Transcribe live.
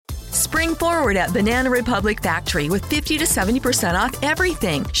Spring forward at Banana Republic Factory with 50 to 70% off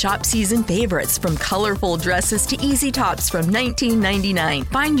everything. Shop season favorites from colorful dresses to easy tops from $19.99.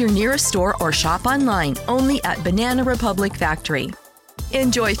 Find your nearest store or shop online only at Banana Republic Factory.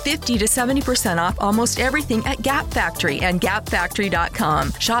 Enjoy 50 to 70% off almost everything at Gap Factory and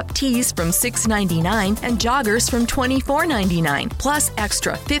gapfactory.com. Shop tees from $6.99 and joggers from $24.99. Plus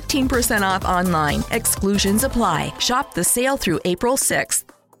extra 15% off online. Exclusions apply. Shop the sale through April 6th.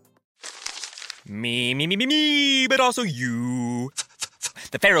 Me, but also you.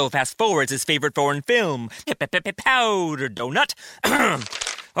 The Pharaoh fast forwards his favorite foreign film, Powder Donut.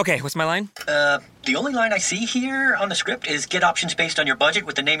 Okay, what's my line? The only line I see here on the script is get options based on your budget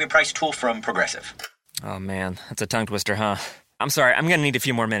with the Name Your Price tool from Progressive. Oh man, that's a tongue twister, huh? I'm sorry, I'm gonna need a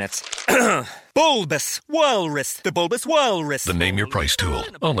few more minutes. Bulbous Walrus, the Bulbous Walrus. The Name Your Price tool,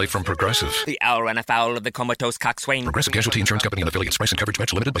 only from Progressive. The owl ran afoul of the comatose coxswain. Progressive Casualty Insurance Company and affiliates. Price and coverage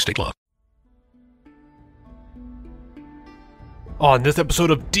match limited by state law. On this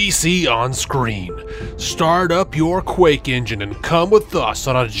episode of DC On Screen, start up your Quake engine and come with us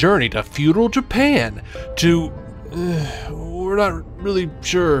on a journey to feudal Japan to... we're not really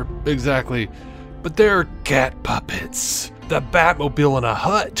sure exactly, but they're cat puppets, the Batmobile in a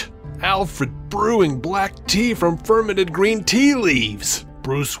hut, Alfred brewing black tea from fermented green tea leaves,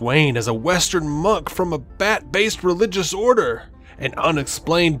 Bruce Wayne as a Western monk from a bat-based religious order, an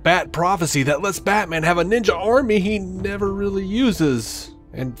unexplained bat prophecy that lets Batman have a ninja army he never really uses,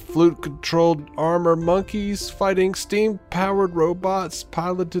 and flute-controlled armor monkeys fighting steam-powered robots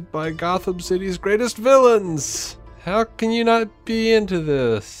piloted by Gotham City's greatest villains. How can you not be into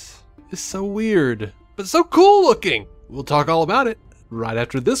this? It's so weird, but so cool looking. We'll talk all about it right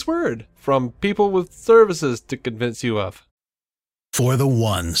after this word from people with services to convince you of. For the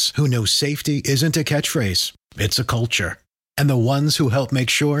ones who know safety isn't a catchphrase, it's a culture. And the ones who help make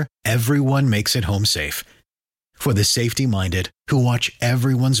sure everyone makes it home safe. For the safety-minded who watch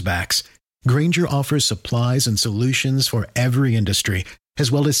everyone's backs, Grainger offers supplies and solutions for every industry,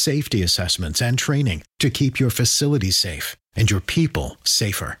 as well as safety assessments and training to keep your facilities safe and your people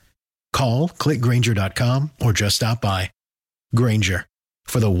safer. Call, click Grainger.com, or just stop by. Grainger,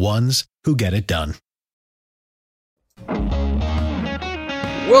 for the ones who get it done.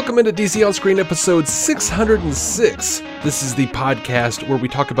 Welcome into DC On Screen episode 606. This is the podcast where we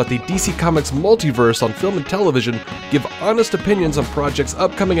talk about the DC Comics multiverse on film and television, give honest opinions on projects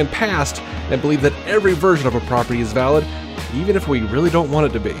upcoming and past, and believe that every version of a property is valid, even if we really don't want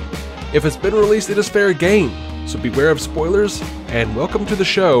it to be. If it's been released, it is fair game, so beware of spoilers, and welcome to the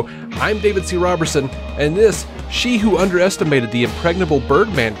show. I'm David C. Robertson, and this, she who underestimated the impregnable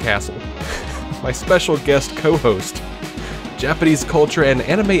Birdman Castle, my special guest co-host, Japanese culture and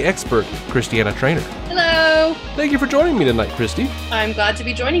anime expert, Christiana Trainer. Hello! Thank you for joining me tonight, Christy. I'm glad to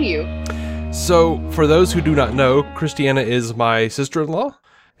be joining you. So, for those who do not know, Christiana is my sister-in-law,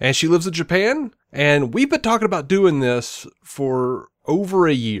 and she lives in Japan, and we've been talking about doing this for over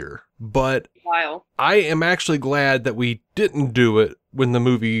a year, but Wow. I am actually glad that we didn't do it when the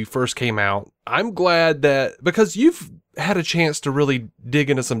movie first came out. I'm glad that, because you've had a chance to really dig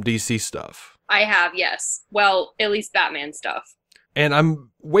into some DC stuff. I have, yes. Well, at least Batman stuff. And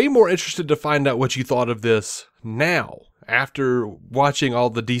I'm way more interested to find out what you thought of this now, after watching all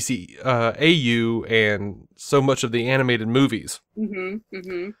the DC AU and so much of the animated movies.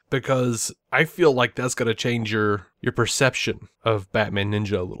 Because I feel like that's going to change your perception of Batman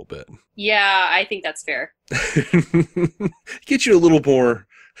Ninja a little bit. Yeah, I think that's fair. Get you a little more...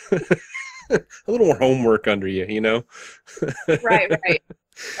 a little more homework under you, you know? Right.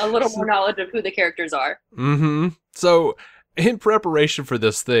 A little more knowledge of who the characters are. So, in preparation for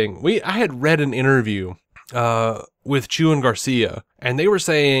this thing, I had read an interview with Chu and Garcia, and they were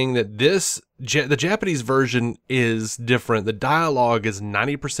saying that the Japanese version is different. The dialogue is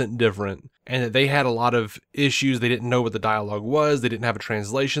 90% different, and that they had a lot of issues. They didn't know what the dialogue was. They didn't have a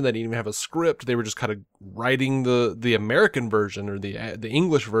translation. They didn't even have a script. They were just kind of writing the American version or the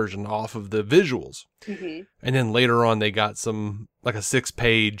English version off of the visuals. And then later on, they got like a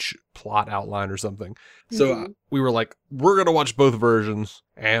 6-page plot outline or something. So we were like, we're going to watch both versions,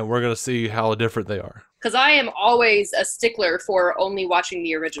 and we're going to see how different they are. Because I am always a stickler for only watching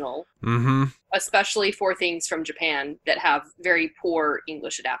the original. Especially for things from Japan that have very poor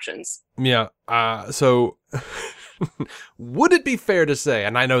English adaptions. Yeah. So would it be fair to say,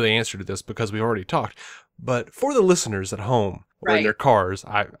 and I know the answer to this because we already talked, but for the listeners at home or in their cars,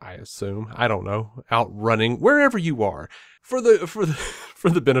 I assume, I don't know, out running, wherever you are, for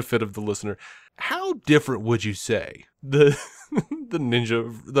the benefit of the listener, how different would you say the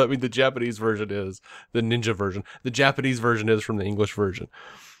Japanese version is the Ninja version? The Japanese version is from the English version.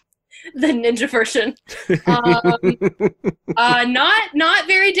 the ninja version. Not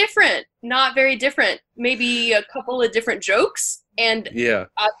very different. Not very different. Maybe a couple of different jokes and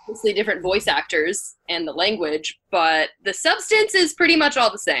obviously different voice actors and the language, but the substance is pretty much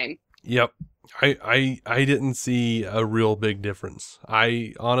all the same. Yep. I didn't see a real big difference.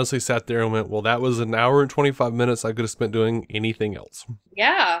 I honestly sat there and went, well, that was an hour and 25 minutes I could have spent doing anything else.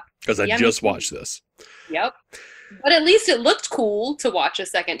 Yeah. Because I just watched this. Yep. But at least it looked cool to watch a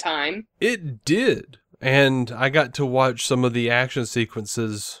second time. It did. And I got to watch some of the action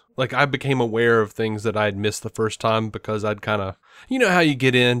sequences. Like, I became aware of things that I'd missed the first time because I'd kind of, you know how you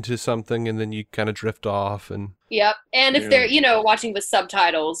get into something and then you kind of drift off. And yep. And if they're, watching with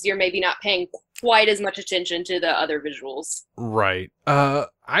subtitles, you're maybe not paying quite as much attention to the other visuals. Right.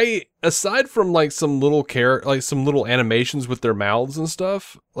 Aside from like some little some little animations with their mouths and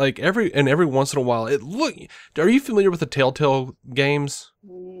stuff, like every once in a while, are you familiar with the Telltale games?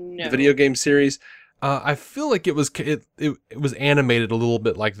 No. The video game series? I feel like it was animated a little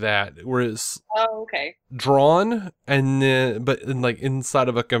bit like that, where it's drawn and then inside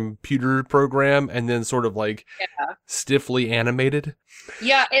of a computer program and then sort of like stiffly animated.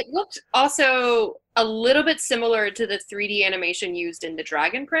 Yeah, it looked also a little bit similar to the 3D animation used in The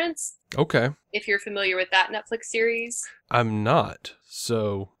Dragon Prince. Okay. If you're familiar with that Netflix series. I'm not,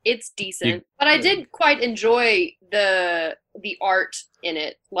 so... It's decent. But I did quite enjoy the art in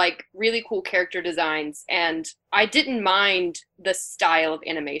it. Like, really cool character designs. And I didn't mind the style of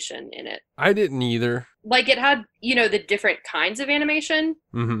animation in it. I didn't either. Like, it had, the different kinds of animation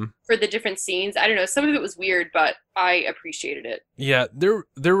for the different scenes. I don't know, some of it was weird, but I appreciated it. Yeah, there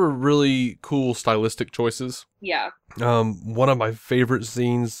were really cool stylistic choices. Yeah. One of my favorite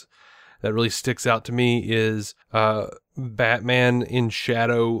scenes that really sticks out to me is Batman in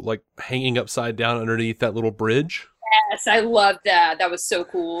shadow, like hanging upside down underneath that little bridge. Yes, I loved that. That was so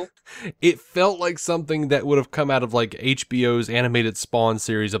cool. It felt like something that would have come out of like HBO's animated Spawn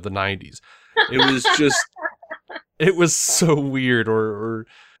series of the 90s. It was just, it was so weird. Or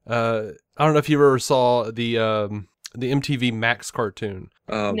I don't know if you ever saw the MTV Max cartoon.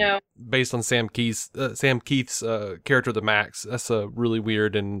 No. Based on Sam Keith's character, the Max. That's a really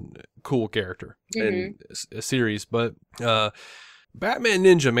weird and cool character in a series. But Batman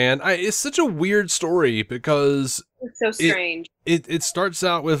Ninja, man, it's such a weird story because it's so strange. It starts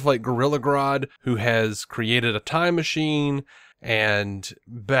out with like Gorilla Grodd, who has created a time machine, and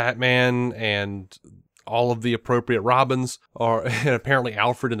Batman and all of the appropriate Robins and apparently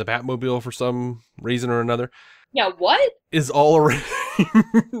Alfred in the Batmobile for some reason or another. Yeah, what? Is all around.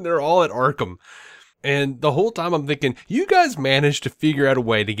 They're all at Arkham. And the whole time I'm thinking, you guys managed to figure out a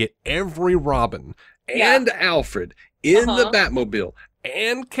way to get every Robin and Alfred in the Batmobile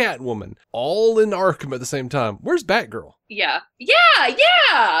and Catwoman all in Arkham at the same time. Where's Batgirl? Yeah.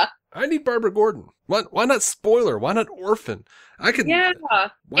 Yeah! I need Barbara Gordon. Why not Spoiler? Why not Orphan? I could. Yeah.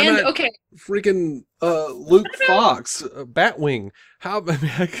 Why not freaking Luke Fox, Batwing?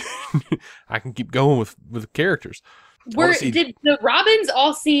 I can keep going with characters. Did the Robins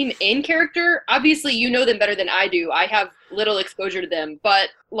all seem in character? Obviously, you know them better than I do. I have little exposure to them, but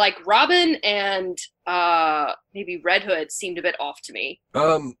like Robin and maybe Red Hood seemed a bit off to me.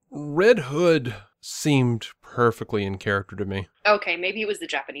 Red Hood seemed perfectly in character to me. Okay, maybe it was the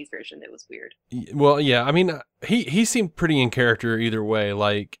Japanese version that was weird. Well, yeah, I mean, he seemed pretty in character either way.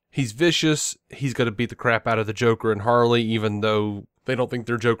 Like, he's vicious, he's gonna beat the crap out of the Joker and Harley, even though they don't think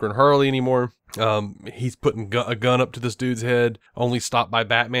they're Joker and Harley anymore. He's putting a gun up to this dude's head, only stopped by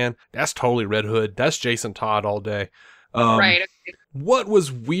Batman. That's totally Red Hood. That's Jason Todd all day. Right. Okay. What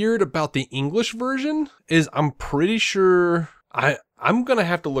was weird about the English version is I'm pretty sure... I'm going to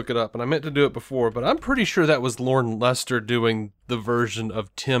have to look it up, and I meant to do it before, but I'm pretty sure that was Lorne Lester doing the version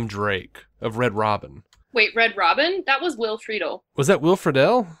of Tim Drake of Red Robin. Wait, Red Robin? That was Will Friedle. Was that Will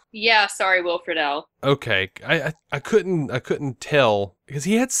Friedle? Yeah, sorry, Will Friedle. Okay, I couldn't tell because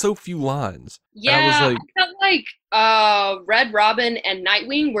he had so few lines. Yeah, I felt like Red Robin and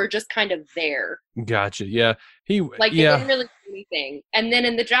Nightwing were just kind of there. Gotcha. Yeah, they didn't really do anything. And then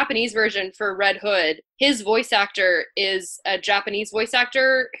in the Japanese version for Red Hood, his voice actor is a Japanese voice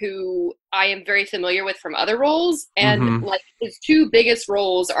actor who I am very familiar with from other roles, and like his two biggest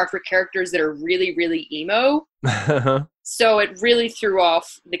roles are for characters that are really, really emo. So it really threw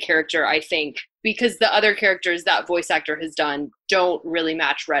off the character, I think, because the other characters that voice actor has done don't really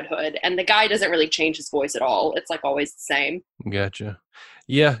match Red Hood, and the guy doesn't really change his voice at all. It's like always the same. Gotcha.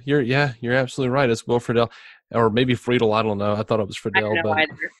 Yeah, you're absolutely right. It's Will Friedle, or maybe Friedle. I don't know. I thought it was Friedle. I don't know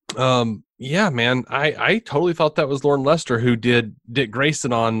either. Yeah, man. I totally thought that was Lorne Lester who did Dick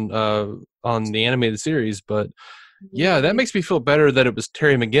Grayson on the animated series, but Yeah, that makes me feel better that it was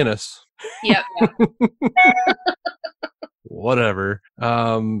Terry McGinnis. Yep. Whatever.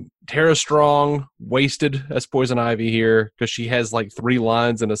 Tara Strong, wasted as Poison Ivy here because she has like 3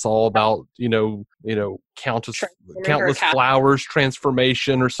 lines and it's all about, countless flowers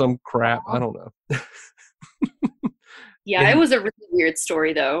transformation or some crap. I don't know. Yeah, it was a really weird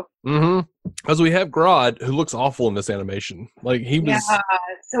story though. Mm-hmm. Because we have Grodd, who looks awful in this animation. Like he was. Yeah,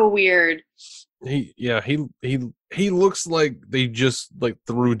 so weird. He looks like they just like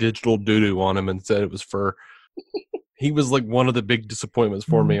threw digital doo-doo on him and said it was fur. He was like one of the big disappointments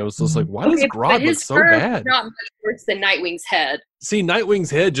for me. I was just like, why does Grodd look so bad? Not much worse than Nightwing's head. See,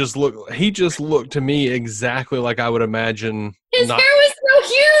 Nightwing's head just looked to me exactly like I would imagine. His hair was so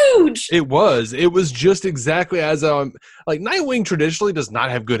huge. It was just exactly as like Nightwing traditionally does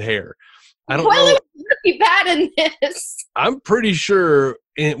not have good hair. I don't know. It was really bad in this. I'm pretty sure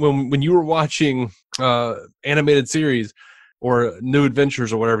when you were watching animated series or New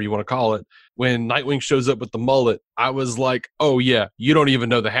Adventures or whatever you want to call it, when Nightwing shows up with the mullet, I was like, oh yeah, you don't even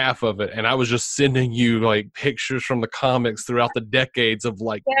know the half of it. And I was just sending you like pictures from the comics throughout the decades of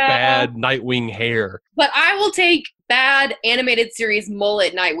like bad Nightwing hair. But I will take bad animated series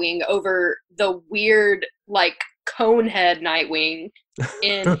mullet Nightwing over the weird like cone head Nightwing.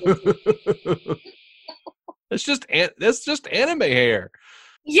 That's just anime hair.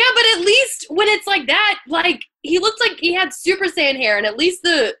 Yeah, but at least when it's like that, like he looked like he had Super Saiyan hair, and at least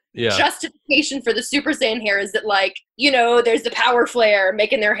the justification for the Super Saiyan hair is that like, there's the power flare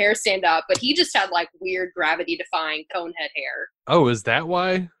making their hair stand up, but he just had like weird gravity defying cone head hair. Oh, is that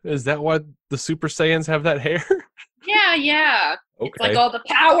why the Super Saiyans have that hair? Yeah. Okay. It's like all the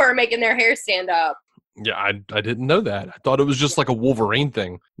power making their hair stand up. Yeah, I didn't know that. I thought it was just like a Wolverine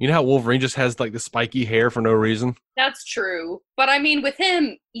thing. You know how Wolverine just has like the spiky hair for no reason? That's true. But I mean, with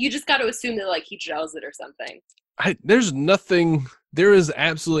him, you just got to assume that like he gels it or something. There is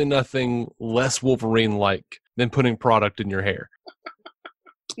absolutely nothing less Wolverine-like than putting product in your hair.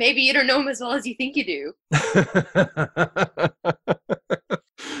 Maybe you don't know him as well as you think you do.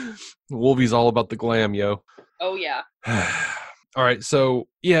 Wolvie's all about the glam, yo. Oh, yeah. All right, so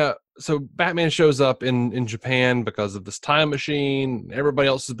Batman shows up in Japan because of this time machine. Everybody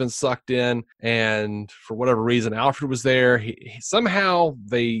else has been sucked in, and for whatever reason, Alfred was there. He somehow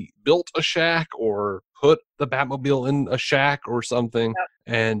they built a shack or put the Batmobile in a shack or something,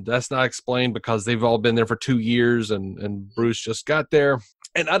 and that's not explained because they've all been there for 2 years, and Bruce just got there.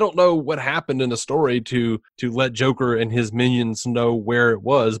 And I don't know what happened in the story to let Joker and his minions know where it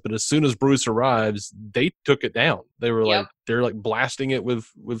was, but as soon as Bruce arrives, they took it down. They were they're like blasting it with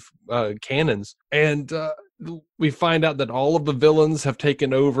cannons. And we find out that all of the villains have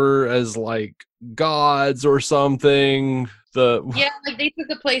taken over as like gods or something. Like they took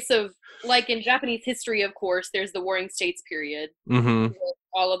the place of, like in Japanese history, of course, there's the Warring States period. Mm-hmm. With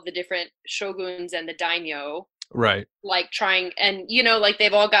all of the different shoguns and the daimyo. Right. Like trying, and like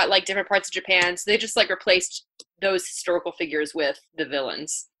they've all got like different parts of Japan, so they just like replaced those historical figures with the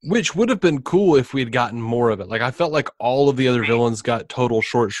villains. Which would have been cool if we'd gotten more of it. Like I felt like all of the other villains got total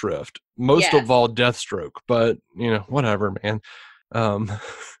short shrift. Most of all Deathstroke, but whatever, man.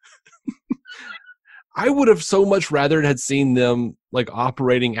 I would have so much rather had seen them like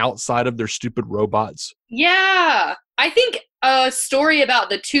operating outside of their stupid robots. Yeah. I think a story about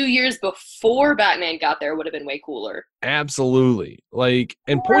the 2 years before Batman got there would have been way cooler. Absolutely. Like,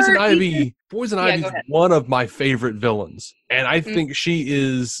 and Poison Ivy is one of my favorite villains. And I think she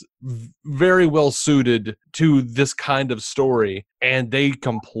is very well suited to this kind of story. And they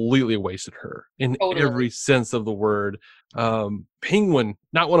completely wasted her in every sense of the word. Penguin,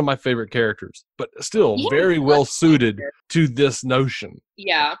 not one of my favorite characters, but still very well suited to this notion.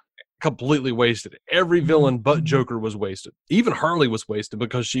 Yeah. Completely wasted. Every villain but Joker was wasted. Even Harley was wasted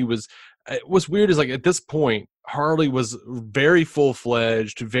because she was. What's weird is like at this point, Harley was very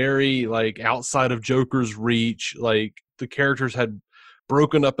full-fledged, very like outside of Joker's reach. Like the characters had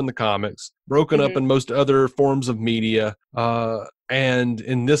broken up in the comics, broken up in most other forms of media, and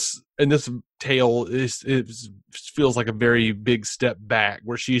in this tale, it feels like a very big step back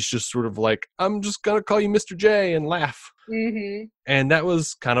where she's just sort of like, I'm just gonna call you Mr. J and laugh. Mm-hmm. And that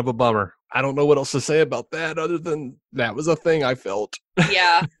was kind of a bummer. I don't know what else to say about that other than that was a thing I felt.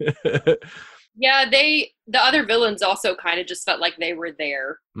 Yeah. Yeah, the other villains also kind of just felt like they were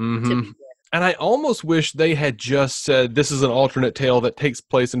there to be there. And I almost wish they had just said, this is an alternate tale that takes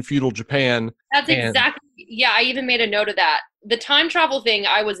place in feudal Japan. That's exactly, I even made a note of that. The time travel thing,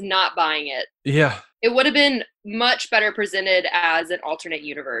 I was not buying it. Yeah. It would have been much better presented as an alternate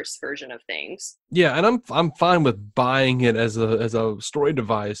universe version of things. Yeah, and I'm fine with buying it as a story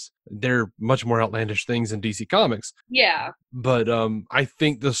device. They're much more outlandish things in DC Comics. Yeah. But I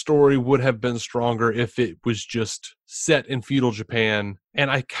think the story would have been stronger if it was just set in feudal Japan. And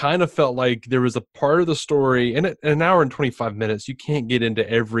I kind of felt like there was a part of the story, and in an hour and 25 minutes, you can't get into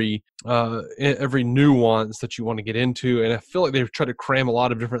every nuance that you want to get into. And I feel like they've tried to cram a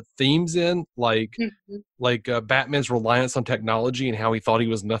lot of different themes in, like Batman's reliance on technology and how he thought he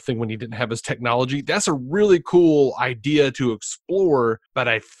was nothing when he didn't have his technology. That's a really cool idea to explore, but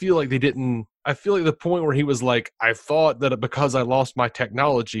I feel like they didn't. I feel like the point where he was like, I thought that because I lost my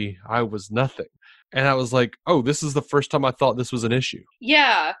technology, I was nothing. And I was like, oh, this is the first time I thought this was an issue.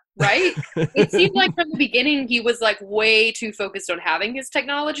 Yeah, right? It seemed like from the beginning he was like way too focused on having his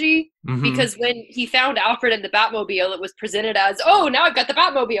technology, because when he found Alfred in the Batmobile, it was presented as, oh, now I've got the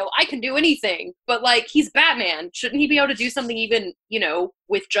Batmobile. I can do anything. But like, he's Batman. Shouldn't he be able to do something even,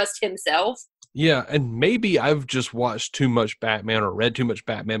 with just himself? Yeah, and maybe I've just watched too much Batman or read too much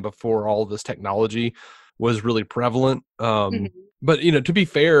Batman before all this technology was really prevalent. But, to be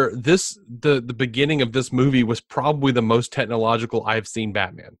fair, the beginning of this movie was probably the most technological I've seen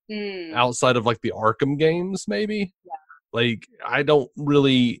Batman. Outside of, like, the Arkham games, maybe? Yeah. Like, I don't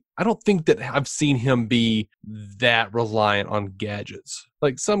think that I've seen him be that reliant on gadgets.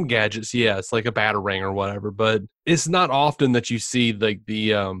 Like, some gadgets, yes, like a Batarang or whatever, but it's not often that you see, like,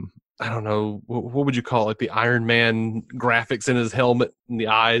 the, I don't know, what would you call it? Like the Iron Man graphics in his helmet and the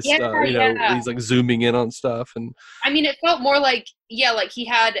eyes, he's like zooming in on stuff. And I mean, it felt more like, like he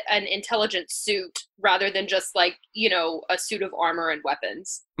had an intelligent suit rather than just like, a suit of armor and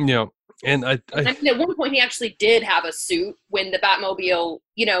weapons. Yeah. And I mean, at one point he actually did have a suit when the Batmobile,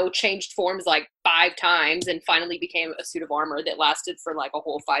 changed forms like 5 times and finally became a suit of armor that lasted for like a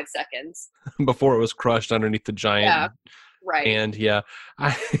whole 5 seconds. Before it was crushed underneath the giant. Yeah. Right. And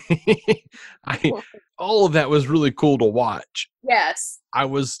all of that was really cool to watch. Yes. I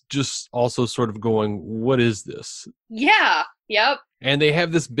was just also sort of going, what is this? Yeah. Yep. And they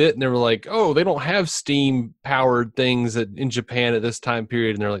have this bit and they were like, oh, they don't have steam powered things in Japan at this time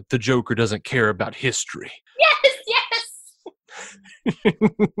period. And they're like, the Joker doesn't care about history. Yes.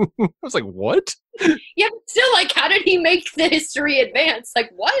 I was like, what? Yeah, but still, like, how did he make the history advance?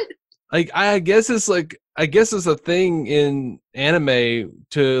 Like, what? Like, I guess it's a thing in anime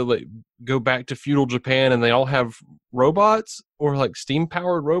to like go back to feudal Japan and they all have robots or like steam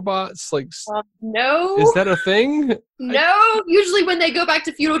powered robots. Like, no, is that a thing? No, usually when they go back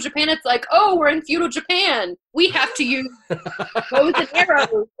to feudal Japan, it's like, oh, we're in feudal Japan. We have to use bows and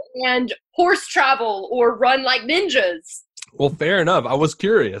arrows and horse travel or run like ninjas. Well, fair enough. I was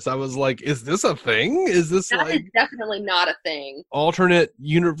curious. I was like, is this a thing? Is this that is definitely not a thing. Alternate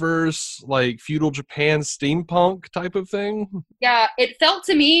universe, like feudal Japan steampunk type of thing? Yeah, it felt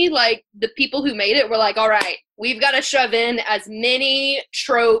to me like the people who made it were like, all right, we've got to shove in as many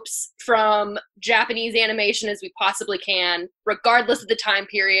tropes from Japanese animation as we possibly can, regardless of the time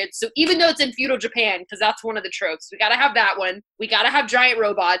period. So even though it's in feudal Japan, because that's one of the tropes, we got to have that one. We got to have giant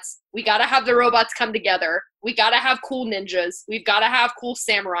robots. We got to have the robots come together. We got to have cool ninjas. We've got to have cool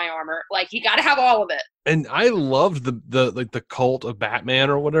samurai armor. Like, you got to have all of it. And I loved the cult of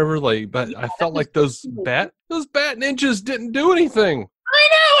Batman or whatever. Like, but I felt like those bat ninjas didn't do anything. I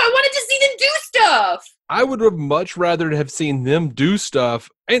know. I wanted to see them do stuff. I would have much rather have seen them do stuff.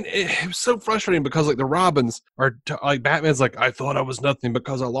 And it was so frustrating because like the Robins are like Batman's like, I thought I was nothing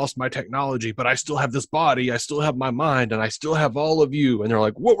because I lost my technology, but I still have this body. I still have my mind and I still have all of you. And they're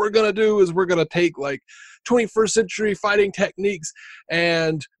like, what we're going to do is we're going to take like 21st century fighting techniques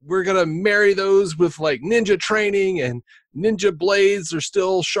and we're going to marry those with like ninja training, and ninja blades are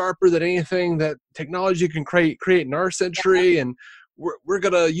still sharper than anything that technology can create in our century. And we're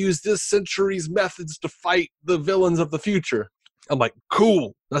going to use this century's methods to fight the villains of the future. I'm like,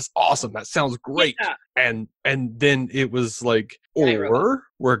 cool. That's awesome. That sounds great. Yeah. And then it was like, or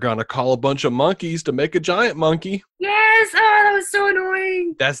we're going to call a bunch of monkeys to make a giant monkey. Yes. Oh, that was so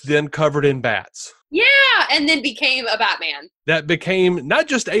annoying. That's then covered in bats. Yeah. And then became a Batman. That became not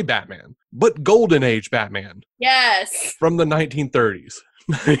just a Batman, but Golden Age Batman. Yes. From the 1930s.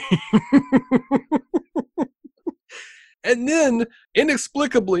 And then,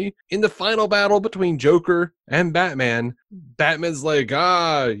 inexplicably, in the final battle between Joker and Batman, Batman's like,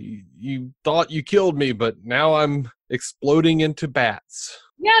 you thought you killed me, but now I'm exploding into bats.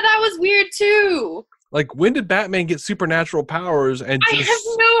 Yeah, that was weird, too. Like, when did Batman get supernatural powers? And I have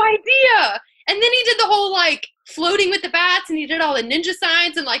no idea. And then he did the whole, like, floating with the bats, and he did all the ninja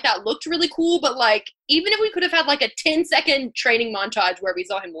signs, and, like, that looked really cool. But, like, even if we could have had, like, a 10-second training montage where we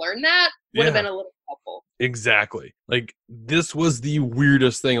saw him learn that, would have been a little helpful. Exactly. Like, this was the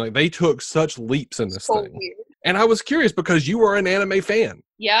weirdest thing. Like, they took such leaps in this thing. Weird. And I was curious because you are an anime fan.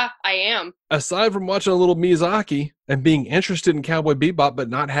 Yeah, I am. Aside from watching a little Miyazaki and being interested in Cowboy Bebop but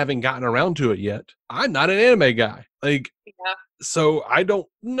not having gotten around to it yet, I'm not an anime guy. Like, Yeah. So I don't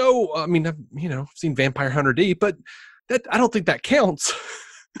know. I mean, I've seen Vampire Hunter D, but that I don't think that counts.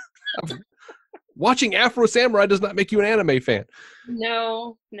 Watching Afro Samurai does not make you an anime fan.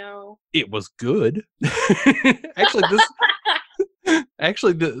 No. It was good.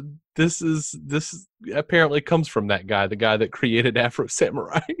 This apparently comes from that guy, the guy that created Afro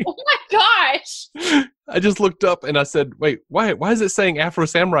Samurai. Oh my gosh! I just looked up and I said, wait, why is it saying Afro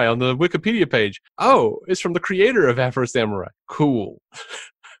Samurai on the Wikipedia page? Oh, it's from the creator of Afro Samurai. Cool.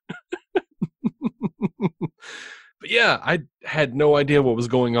 But yeah, I had no idea what was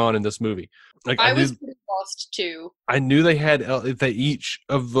going on in this movie. Like, I was pretty lost too. I knew they each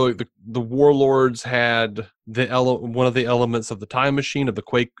of the warlords had one of the elements of the time machine, of the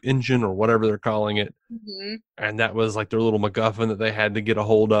Quake engine or whatever they're calling it. Mm-hmm. And that was like their little MacGuffin that they had to get a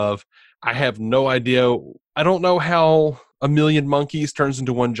hold of. I have no idea. I don't know how a million monkeys turns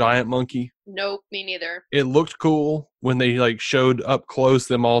into one giant monkey. Nope, me neither. It looked cool when they like showed up close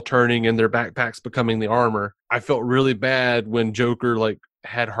them all turning and their backpacks becoming the armor. I felt really bad when Joker like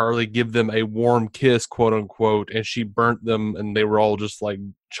had Harley give them a warm kiss, quote unquote, and she burnt them and they were all just like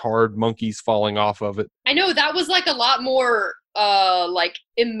charred monkeys falling off of it. I know that was like a lot more like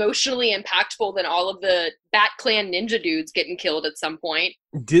emotionally impactful than all of the BatClan ninja dudes getting killed at some point.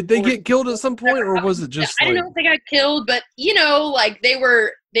 Did they get killed at some point, or was it just I don't know if they got killed, but like they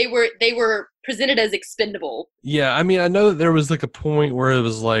were presented as expendable. Yeah, I mean, I know that there was like a point where it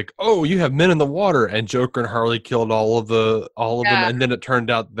was like, oh, you have men in the water, and Joker and Harley killed all of them, and then it turned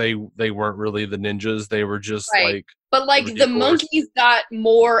out they weren't really the ninjas; they were just like. But like the monkeys got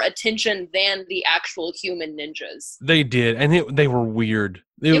more attention than the actual human ninjas. They did, and they were weird.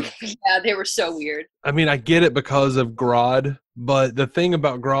 Yeah, they were so weird. I mean, I get it because of Grodd, but the thing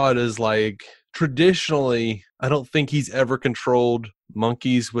about Grodd is like traditionally, I don't think he's ever controlled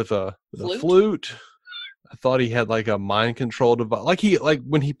monkeys with a flute. I thought he had like a mind control device, like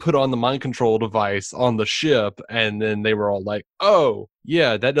when he put on the mind control device on the ship, and then they were all like, "Oh,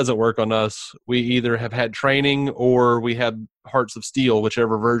 yeah, that doesn't work on us. We either have had training or we have hearts of steel,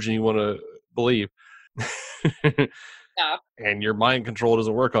 whichever version you want to believe." Yeah. And your mind control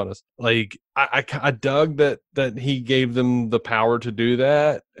doesn't work on us. Like I dug that he gave them the power to do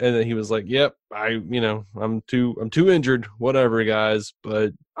that, and then he was like, "Yep, I'm too injured, whatever, guys."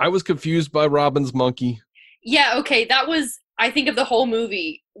 But I was confused by Robin's monkey. Yeah, okay, that was, I think of the whole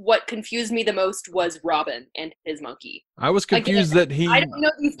movie, what confused me the most was Robin and his monkey. I was confused that he... I don't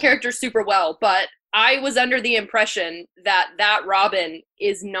know these characters super well, but I was under the impression that Robin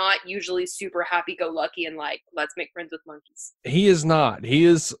is not usually super happy-go-lucky and like, let's make friends with monkeys. He is not. He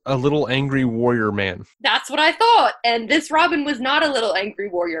is a little angry warrior man. That's what I thought, and this Robin was not a little angry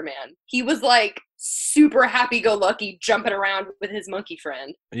warrior man. He was like super happy-go-lucky jumping around with his monkey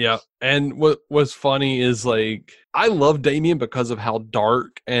friend. Yeah, and what was funny is like, I love Damien because of how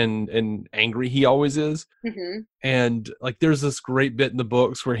dark and angry he always is. Mm-hmm. And like, there's this great bit in the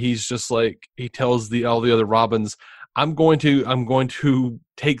books where he's just like, he tells all the other Robins, I'm going to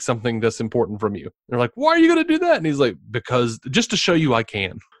take something that's important from you. And they're like, why are you going to do that? And he's like, because just to show you I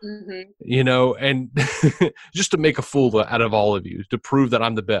can, mm-hmm. And just to make a fool out of all of you, to prove that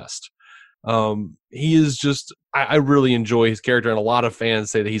I'm the best. He is just, I really enjoy his character, and a lot of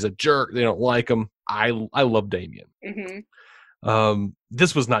fans say that he's a jerk. They don't like him. I love Damien. Mm-hmm.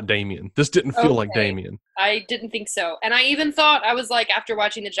 This was not Damien. This didn't feel like Damien. I didn't think so. And I even thought, I was like, after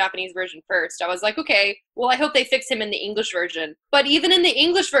watching the Japanese version first, I was like, okay, well, I hope they fix him in the English version. But even in the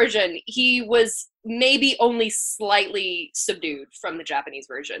English version, he was maybe only slightly subdued from the Japanese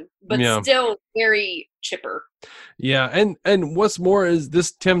version, but still very chipper. Yeah, and what's more is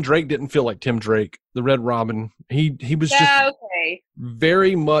this Tim Drake didn't feel like Tim Drake, the Red Robin. He was just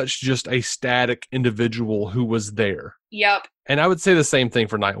very much just a static individual who was there. Yep. And I would say the same thing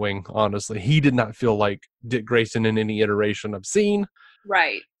for Nightwing, honestly. He did not feel like Dick Grayson in any iteration I've seen.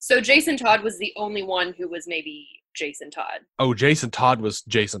 Right. So Jason Todd was the only one who was maybe Jason Todd. Oh, Jason Todd was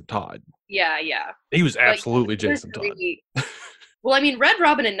Jason Todd. Yeah. He was absolutely Jason Todd. Well, I mean, Red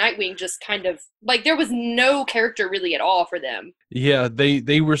Robin and Nightwing just kind of, like, there was no character really at all for them. Yeah,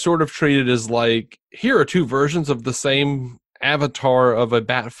 they were sort of treated as like, here are two versions of the same avatar of a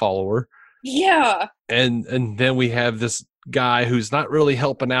bat follower. Yeah. And then we have this guy who's not really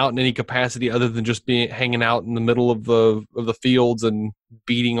helping out in any capacity other than just hanging out in the middle of the fields and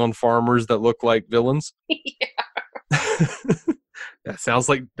beating on farmers that look like villains. Yeah. That sounds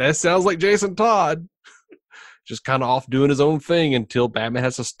like Jason Todd. Just kind of off doing his own thing until Batman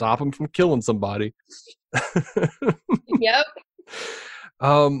has to stop him from killing somebody. Yep.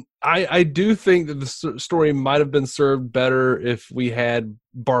 I do think that the story might have been served better if we had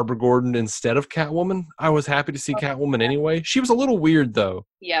Barbara Gordon instead of Catwoman. I was happy to see Catwoman anyway. She was a little weird though.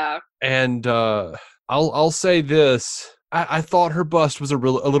 Yeah. And I'll say this: I thought her bust was a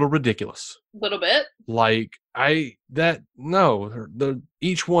little ridiculous. A little bit. Like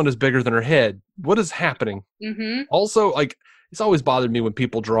each one is bigger than her head. What is happening? Mm-hmm. Also, like, it's always bothered me when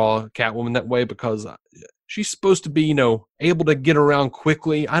people draw Catwoman that way because she's supposed to be, able to get around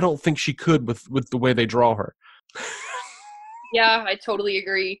quickly. I don't think she could with the way they draw her. Yeah, I totally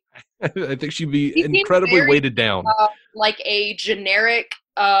agree. I think she'd be incredibly weighted down. Like a generic,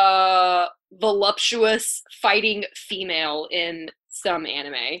 voluptuous fighting female in some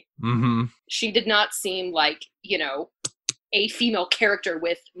anime. Mm-hmm. She did not seem like, a female character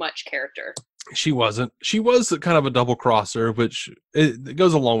with much character. She wasn't. She was kind of a double crosser, which it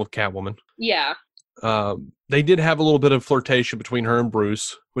goes along with Catwoman. Yeah. They did have a little bit of flirtation between her and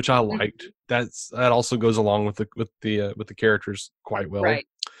Bruce, which I liked. Mm-hmm. That also goes along with the characters quite well. Right.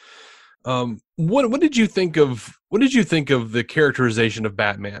 What did you think of the characterization of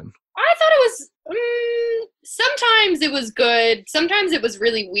Batman? I thought it was sometimes it was good, sometimes it was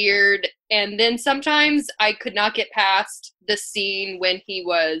really weird, and then sometimes I could not get past the scene when he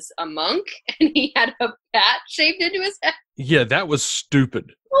was a monk and he had a bat shaved into his head. Yeah, that was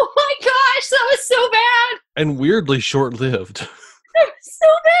stupid. Oh my gosh, that was so bad. And weirdly short-lived. That was so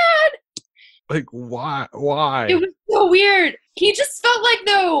bad. Like, why? It was so weird. He just felt like,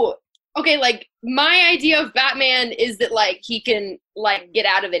 though, okay, like, my idea of Batman is that, like, he can, like, get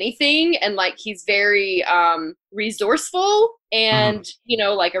out of anything, and, like, he's very resourceful and,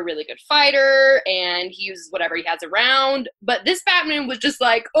 like, a really good fighter, and he uses whatever he has around. But this Batman was just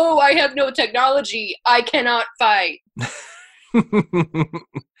like, oh, I have no technology. I cannot fight.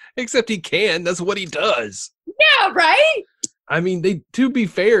 Except he can. That's what he does. Yeah, right? I mean, to be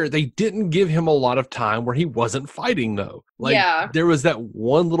fair, they didn't give him a lot of time where he wasn't fighting, though. Like, there was that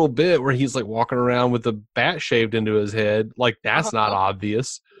one little bit where he's, like, walking around with the bat shaved into his head. Like, that's not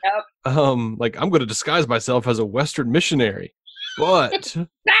obvious. Yep. Like, I'm going to disguise myself as a Western missionary. But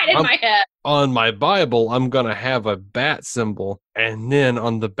that in my head. On my Bible, I'm going to have a bat symbol. And then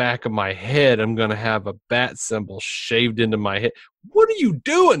on the back of my head, I'm going to have a bat symbol shaved into my head. What are you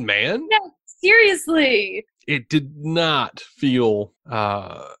doing, man? Yeah, seriously. It did not feel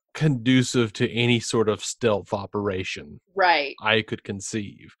conducive to any sort of stealth operation. Right. I could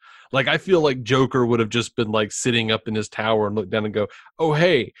conceive. Like, I feel like Joker would have just been, like, sitting up in his tower and looked down and go, oh,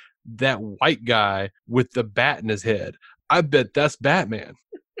 hey, that white guy with the bat in his head. I bet that's Batman.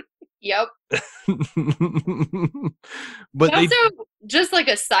 Yep. But also, just like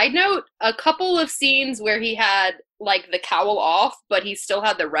a side note, a couple of scenes where he had like the cowl off, but he still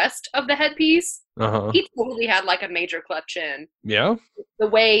had the rest of the headpiece. He totally had like a major cleft chin. Yeah. The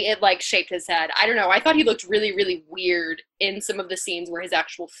way it like shaped his head. I don't know. I thought he looked really, really weird in some of the scenes where his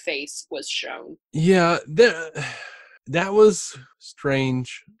actual face was shown. Yeah. That was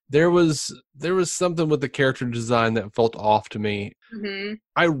strange. There was something with the character design that felt off to me. Mm-hmm.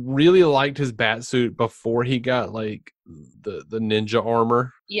 I really liked his bat suit before he got like the ninja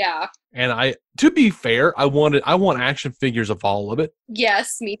armor. Yeah. And to be fair, I want action figures of all of it.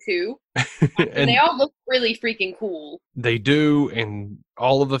 Yes, me too. And they all look really freaking cool. They do, and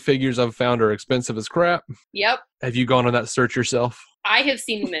all of the figures I've found are expensive as crap. Yep. Have you gone on that search yourself? I have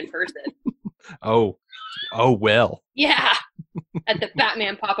seen them in person. Oh well. Yeah. At the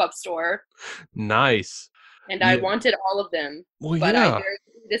Batman pop-up store. Nice. And I wanted all of them. Well, but yeah. I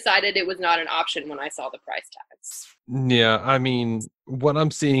decided it was not an option when I saw the price tags. Yeah, I mean, what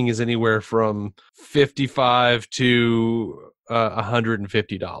I'm seeing is anywhere from $55 to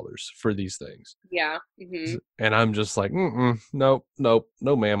 $150 for these things. Yeah. Mm-hmm. And I'm just like, nope,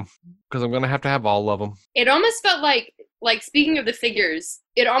 no ma'am, because I'm going to have all of them. It almost felt like speaking of the figures,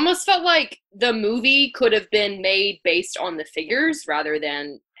 it almost felt like the movie could have been made based on the figures rather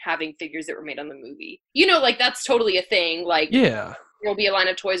than having figures that were made on the movie. You know, like that's totally a thing. Like, yeah. There'll be a line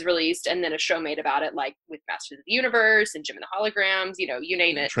of toys released and then a show made about it, like with Masters of the Universe and Jim and the Holograms, you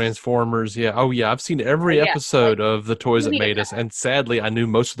name it. Transformers, yeah. Oh, yeah, I've seen every episode of The Toys That Made Us, and sadly, I knew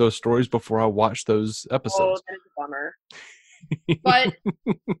most of those stories before I watched those episodes. Oh, that is a bummer. But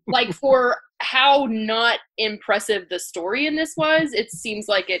like for how not impressive the story in this was, it seems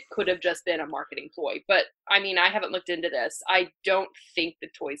like it could have just been a marketing ploy. But I mean, I haven't looked into this. I don't think the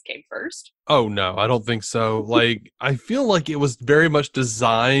toys came first. Oh no, I don't think so. Like, I feel like it was very much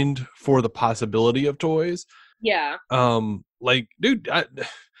designed for the possibility of toys. Yeah. Like, dude,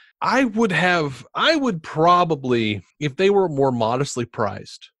 I would probably, if they were more modestly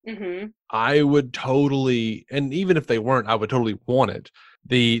priced, Mm-hmm. I would totally, and even if they weren't, I would totally want it.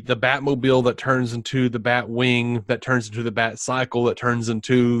 The Batmobile that turns into the Batwing, that turns into the Bat Cycle, that turns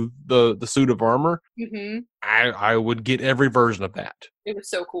into the suit of armor. Mm-hmm. I would get every version of that. It was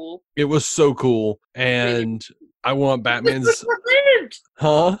so cool. It was so cool, and I want Batman's. It was so short-lived.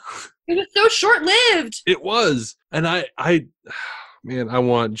 Huh? It was so short-lived. It was, and man, I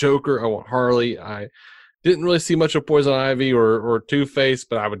want Joker. I want Harley. I didn't really see much of Poison Ivy or Two-Face,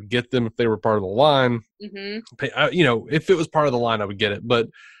 but I would get them if they were part of the line. Mm-hmm. You know, if it was part of the line, I would get it. But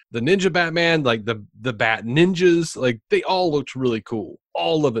the Ninja Batman, like the Bat Ninjas, like they all looked really cool.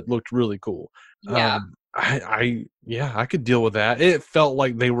 All of it looked really cool. Yeah. I could deal with that. It felt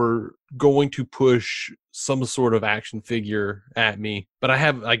like they were going to push some sort of action figure at me, but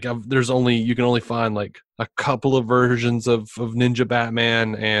you can only find like a couple of versions of Ninja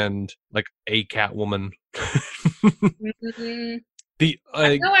Batman and like a Catwoman. Mm-hmm.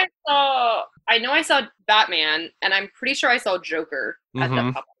 I know I saw Batman, and I'm pretty sure I saw Joker at the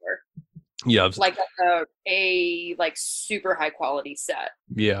Popular. Yeah, like a like super high quality set.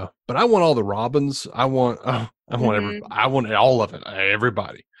 Yeah, but I want all the Robins. I want all of it.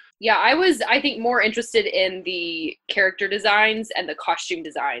 Everybody. Yeah, I was, I think, more interested in the character designs and the costume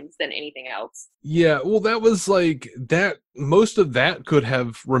designs than anything else. Yeah, well, that was like that. Most of that could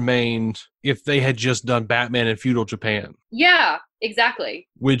have remained if they had just done Batman in feudal Japan. Yeah, exactly.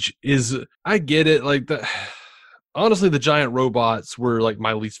 Which is, I get it. Like honestly, the giant robots were like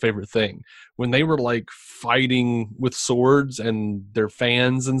my least favorite thing. When they were like fighting with swords and their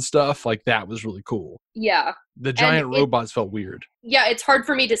fans and stuff, like that was really cool. Yeah. The giant robots felt weird. Yeah, it's hard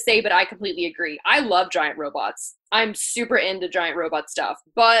for me to say, but I completely agree. I love giant robots. I'm super into giant robot stuff,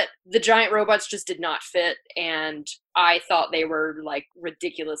 but the giant robots just did not fit, and I thought they were like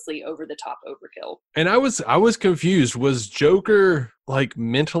ridiculously over the top overkill. And I was confused. Was Joker like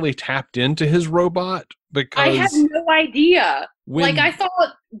mentally tapped into his robot? Because I have no idea. Like, I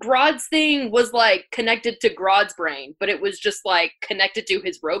thought Grodd's thing was like connected to Grodd's brain, but it was just like connected to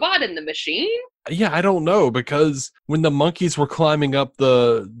his robot in the machine. Yeah, I don't know, because when the monkeys were climbing up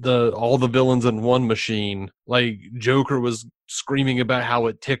the all the villains in one machine, like Joker was screaming about how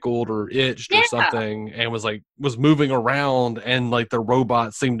it tickled or itched or something, and was moving around, and like the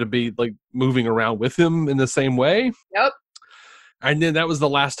robot seemed to be like moving around with him in the same way. Yep. And then that was the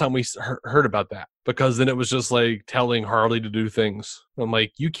last time we heard about that, because then it was just like telling Harley to do things. I'm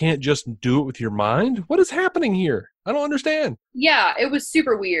like, you can't just do it with your mind? What is happening here? I don't understand. Yeah, it was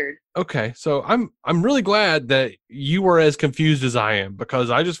super weird. Okay, so I'm really glad that you were as confused as I am, because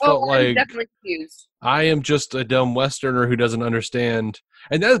I just felt like definitely confused. I am just a dumb Westerner who doesn't understand.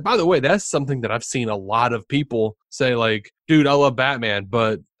 And that, by the way, that's something that I've seen a lot of people say, like, dude, I love Batman,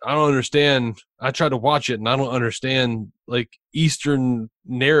 but I don't understand. I tried to watch it and I don't understand like Eastern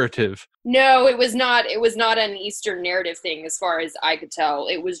narrative. No, it was not an Eastern narrative thing as far as I could tell.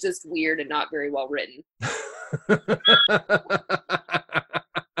 It was just weird and not very well written.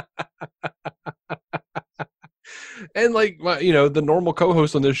 And like the normal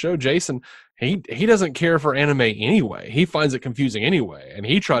co-host on this show, Jason, he doesn't care for anime anyway. He finds it confusing anyway. And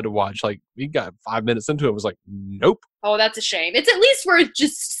he tried to watch, like, he got 5 minutes into it and was like, nope. Oh, that's a shame. It's at least worth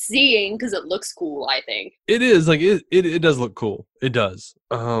just seeing because it looks cool, I think. It is. Like, it does look cool. It does.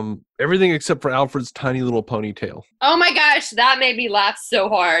 Everything except for Alfred's tiny little ponytail. Oh my gosh, that made me laugh so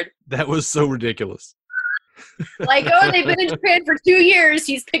hard. That was so ridiculous. Like, oh, they've been in Japan for 2 years.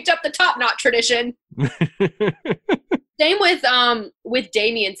 He's picked up the top knot tradition. Same with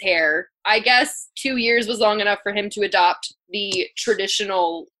Damien's hair. I guess 2 years was long enough for him to adopt the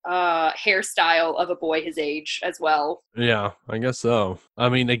traditional hairstyle of a boy his age as well. Yeah, I guess so. I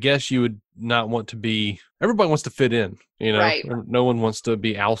mean, I guess you would not want to be... Everybody wants to fit in, Right. No one wants to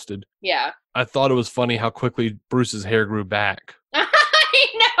be ousted. Yeah. I thought it was funny how quickly Bruce's hair grew back. I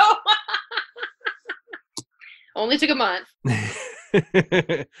know! Only took a month.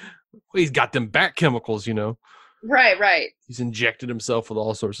 Well, he's got them back chemicals, Right. He's injected himself with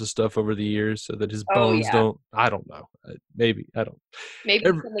all sorts of stuff over the years so that his bones don't... I don't know. Maybe. I don't... Maybe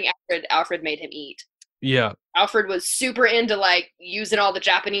something Alfred made him eat. Yeah. Alfred was super into, like, using all the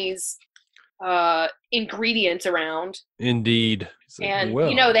Japanese ingredients around. Indeed. And,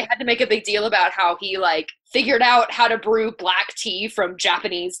 well. they had to make a big deal about how he, figured out how to brew black tea from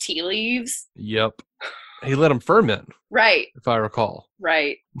Japanese tea leaves. Yep. He let them ferment. Right. If I recall.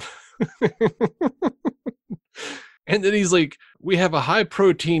 Right. And then he's like, we have a high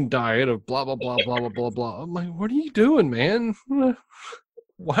protein diet of blah, blah, blah, blah, blah, blah, blah. I'm like, what are you doing, man?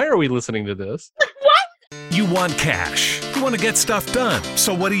 Why are we listening to this? You want cash. You want to get stuff done.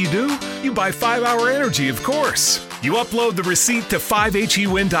 So what do? You buy 5 Hour Energy, of course. You upload the receipt to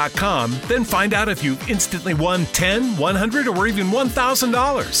 5hewin.com, then find out if you've instantly won $10, $100, or even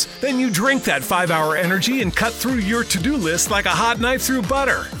 $1,000. Then you drink that 5 Hour Energy and cut through your to-do list like a hot knife through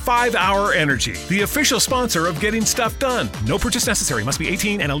butter. 5 Hour Energy, the official sponsor of Getting Stuff Done. No purchase necessary. Must be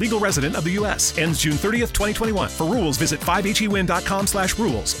 18 and a legal resident of the U.S. Ends June 30th, 2021. For rules, visit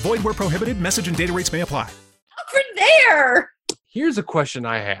 5hewin.com/rules. Void where prohibited. Message and data rates may apply. Over there! Here's a question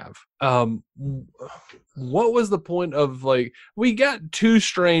I have. What was the point of, we got 2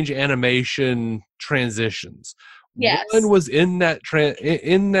 strange animation transitions. Yes. One was in that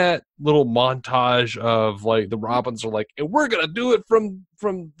in that little montage of the Robins are like, and we're gonna do it from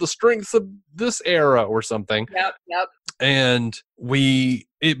the strengths of this era or something. Yep. And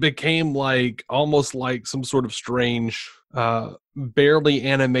it became almost like some sort of strange, barely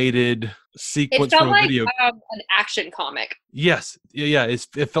animated sequence it felt from a video. An action comic. Yes, yeah.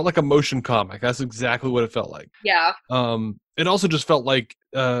 It felt like a motion comic. That's exactly what it felt like. Yeah. It also just felt like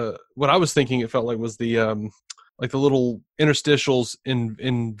what I was thinking. It felt like was the the little interstitials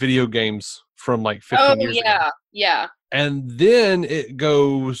in video games from 15 years ago. Yeah. And then it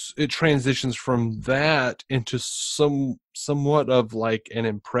transitions from that into somewhat of an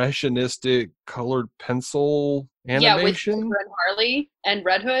impressionistic colored pencil animation. Yeah, with Red Harley and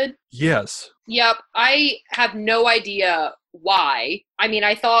Red Hood. Yes. Yep. I have no idea why. I mean,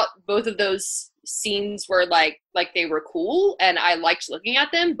 I thought both of those scenes were they were cool and I liked looking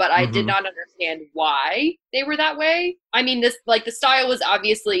at them, but I did not understand why they were that way. I mean, this the style was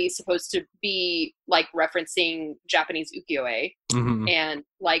obviously supposed to be referencing Japanese ukiyo-e and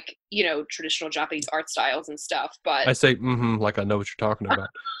traditional Japanese art styles and stuff, but I say like I know what you're talking about.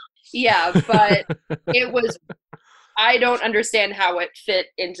 Yeah, but it was I don't understand how it fit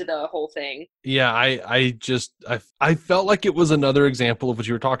into the whole thing. Yeah, I felt like it was another example of what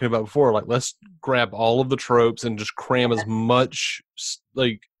you were talking about before. Let's grab all of the tropes and just cram as much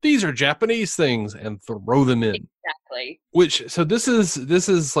these are Japanese things and throw them in. Exactly. So this is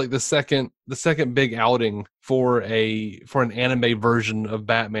the second big outing for an anime version of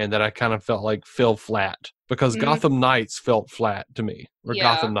Batman that I kind of felt fell flat. Because Gotham Knights felt flat to me, or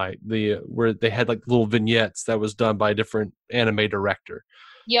Gotham Knight, where they had little vignettes that was done by a different anime director.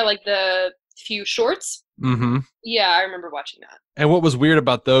 Yeah, the few shorts. Mm-hmm. Yeah, I remember watching that. And what was weird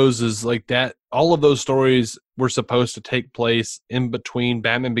about those is that all of those stories were supposed to take place in between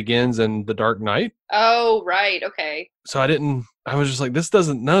Batman Begins and The Dark Knight. Oh, right. Okay. So I was just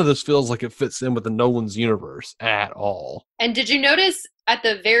none of this feels like it fits in with the Nolan's universe at all. And did you notice at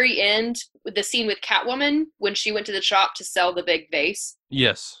the very end, the scene with Catwoman, when she went to the shop to sell the big vase?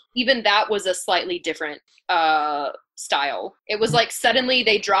 Yes. Even that was a slightly different style. It was suddenly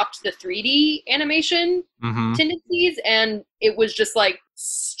they dropped the 3D animation tendencies, and it was just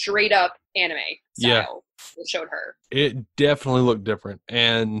straight up anime style. Yeah. It showed her. It definitely looked different.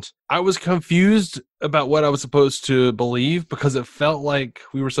 And I was confused about what I was supposed to believe because it felt like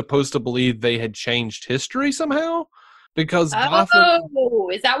we were supposed to believe they had changed history somehow. Because Gotham,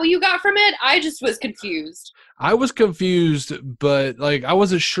 is that what you got from it? I just was confused. I was confused, but I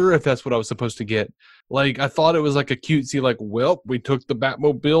wasn't sure if that's what I was supposed to get. I thought it was a cutesy, we took the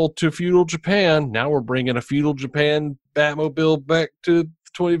Batmobile to feudal Japan. Now we're bringing a feudal Japan Batmobile back to the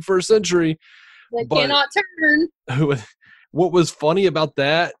 21st century. They cannot turn. What was funny about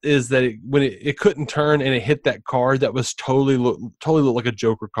that is that when it couldn't turn and it hit that car, that was totally looked like a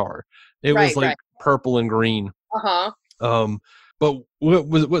Joker car. It was purple and green. But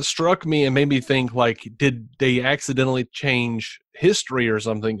what struck me and made me think did they accidentally change history or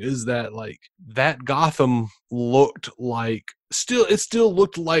something? Is that that Gotham looked it still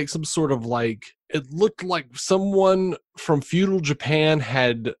looked like some sort of it looked like someone from feudal Japan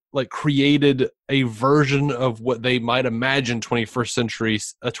had created a version of what they might imagine a 21st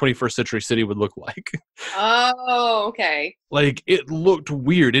century city would look like. Oh, okay. It looked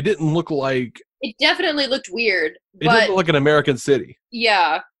weird. It didn't look like. It definitely looked weird. It didn't look like an American city.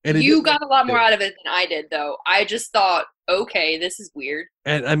 Yeah. And you got a lot more out of it than I did, though. I just thought, okay, this is weird.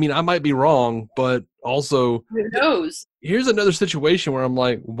 And I mean, I might be wrong, but also, who knows? Here's another situation where I'm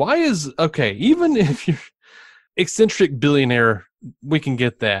even if eccentric billionaire, we can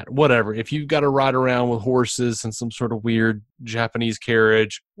get that. Whatever. If you've got to ride around with horses and some sort of weird Japanese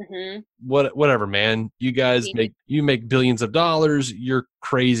carriage, whatever, man. You guys make billions of dollars. You're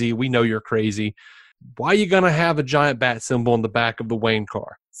crazy. We know you're crazy. Why are you going to have a giant bat symbol in the back of the Wayne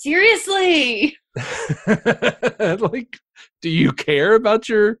car? Seriously. Like, do you care about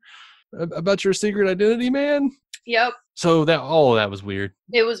your secret identity, man? Yep. So all of that was weird.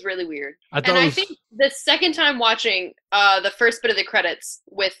 It was really weird. I think the second time watching the first bit of the credits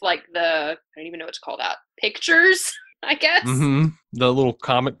with like I don't even know what to call that. Pictures, I guess. Mm-hmm. The little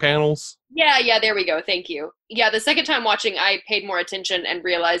comic panels. Yeah, there we go. Thank you. Yeah, the second time watching, I paid more attention and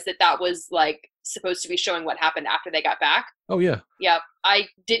realized that was like supposed to be showing what happened after they got back. Oh, yeah. Yeah, I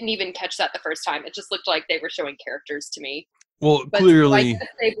didn't even catch that the first time. It just looked like they were showing characters to me. Well, clearly.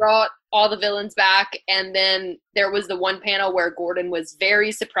 They brought all the villains back, and then there was the one panel where Gordon was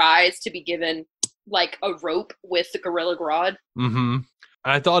very surprised to be given like a rope with the Gorilla Grodd. Mm-hmm.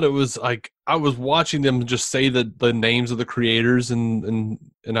 I thought it was like, I was watching them just say the names of the creators, and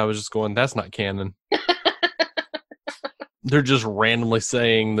I was just going, that's not canon. They're just randomly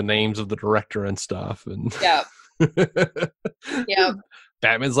saying the names of the director and stuff. And yeah. Yeah.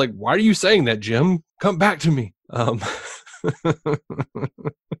 Batman's like, why are you saying that, Jim? Come back to me.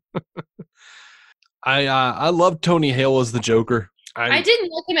 I love Tony Hale as the Joker. I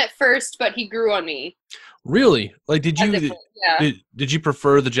didn't like him at first, but he grew on me. Really? Like, did you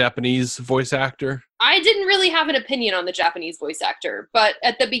prefer the Japanese voice actor? I didn't really have an opinion on the Japanese voice actor, but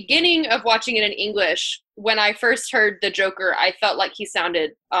at the beginning of watching it in English, when I first heard the Joker, I felt like he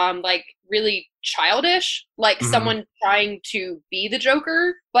sounded like really childish, like someone trying to be the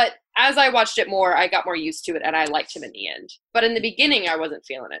Joker. But as I watched it more, I got more used to it, and I liked him in the end. But in the beginning, I wasn't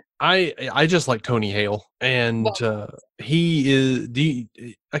feeling it. I just like Tony Hale, and he is.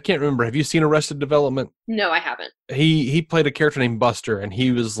 I can't remember. Have you seen Arrested Development? No, I haven't. He played a character named Buster, and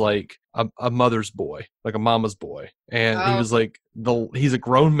he was like a mother's boy, like a mama's boy, and he was like he's a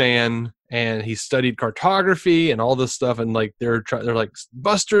grown man, and he studied cartography and all this stuff, and like they're like,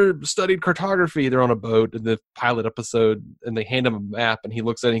 Buster studied cartography. They're on a boat in the pilot episode, and they hand him a map, and he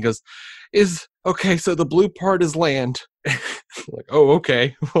looks at it and he goes, okay, so the blue part is land. Like, oh,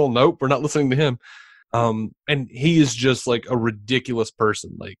 okay. Well, nope, we're not listening to him. And he is just like a ridiculous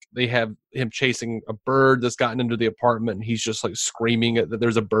person. Like, they have him chasing a bird that's gotten into the apartment, and he's just like screaming that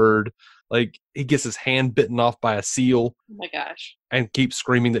there's a bird. Like, he gets his hand bitten off by a seal. Oh my gosh. And keeps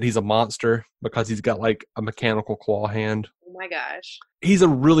screaming that he's a monster because he's got like a mechanical claw hand. Oh my gosh. He's a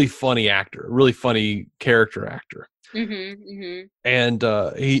really funny actor, a really funny character actor. And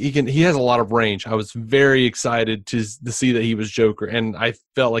he has a lot of range. I was very excited to see that he was Joker, and I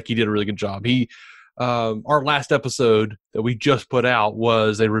felt like he did a really good job. Our last episode that we just put out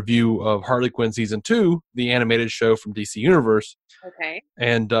was a review of Harley Quinn Season 2, the animated show from DC Universe. Okay.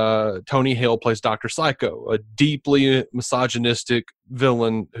 And Tony Hale plays Dr. Psycho, a deeply misogynistic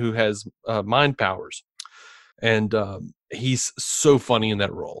villain who has mind powers. And he's so funny in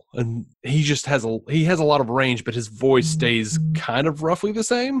that role. And he just has a lot of range, but his voice stays kind of roughly the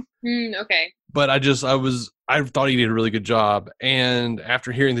same. Okay. But I thought he did a really good job. And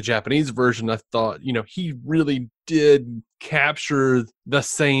after hearing the Japanese version, I thought, he really did capture the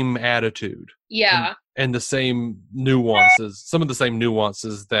same attitude. Yeah. And the same nuances, some of the same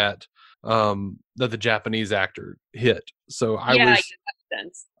nuances that the Japanese actor hit. So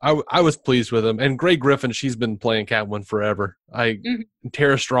I was pleased with him. And Grey Griffin, she's been playing Catwoman forever.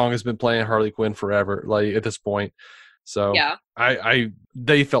 Tara Strong has been playing Harley Quinn forever, like at this point. So yeah,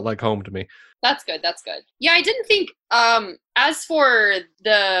 they felt like home to me. That's good. Yeah, I didn't think, as for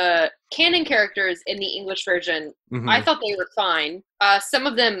the canon characters in the English version, I thought they were fine. Some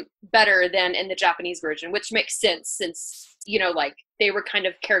of them better than in the Japanese version, which makes sense since, like, they were kind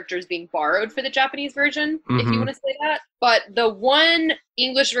of characters being borrowed for the Japanese version, if you want to say that. But the one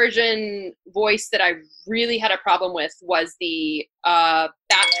English version voice that I really had a problem with was the Bat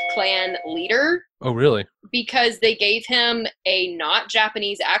Clan leader. Oh, really? Because they gave him a not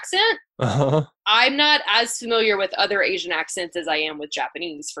Japanese accent. I'm not as familiar with other Asian accents as I am with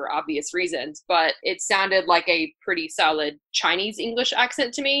Japanese for obvious reasons, but it sounded like a pretty solid Chinese English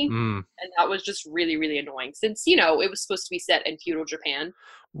accent to me. And that was just really, really annoying since, it was supposed to be set in feudal Japan.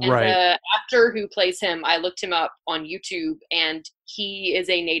 And the actor who plays him, I looked him up on YouTube, and he is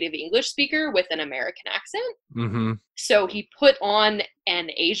a native English speaker with an American accent. So he put on an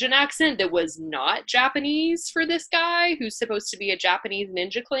Asian accent that was not Japanese for this guy who's supposed to be a Japanese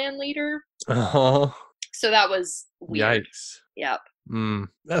ninja clan leader. So that was weird. Yikes. Yep.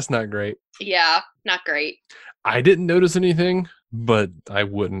 That's not great. Yeah, not great. I didn't notice anything, but I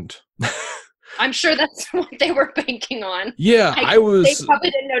wouldn't. I'm sure that's what they were banking on. Yeah, They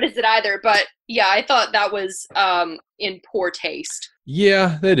probably didn't notice it either, but yeah, I thought that was in poor taste.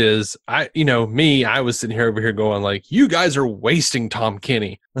 Yeah, it is. I was sitting here over here going like, you guys are wasting Tom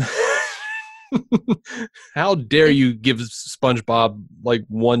Kenny. How dare you give SpongeBob like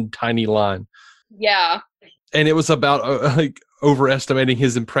one tiny line? Yeah. And it was about like overestimating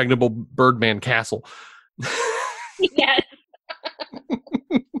his impregnable Birdman castle. Yes.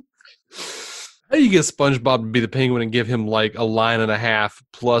 How do you get SpongeBob to be the penguin and give him like a line and a half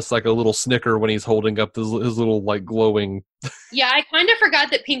plus like a little snicker when he's holding up his little like glowing? Yeah, I kind of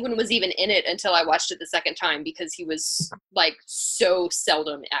forgot that Penguin was even in it until I watched it the second time because he was like so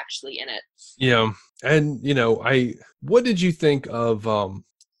seldom actually in it. Yeah. And what did you think of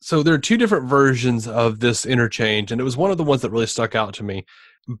so there are two different versions of this interchange, and it was one of the ones that really stuck out to me.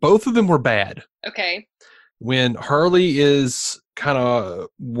 Both of them were bad. Okay. When Harley is kind of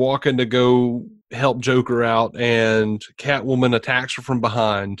walking to go help Joker out and Catwoman attacks her from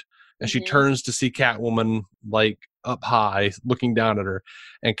behind, and she turns to see Catwoman like up high looking down at her,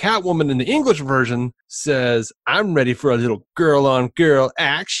 and Catwoman in the English version says, "I'm ready for a little girl on girl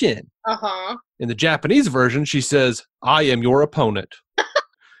action." In the Japanese version she says, "I am your opponent."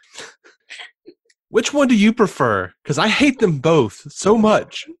 Which one do you prefer? Because I hate them both so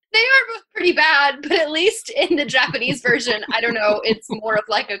much. They are both pretty bad, but at least in the Japanese version, I don't know, it's more of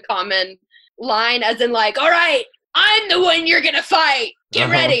like a common line as in like, all right, I'm the one you're going to fight. Get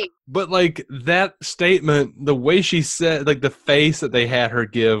ready. But like that statement, the way she said, like the face that they had her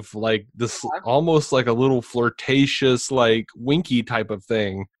give, like this almost like a little flirtatious, like winky type of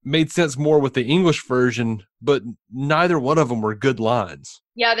thing, made sense more with the English version, but neither one of them were good lines.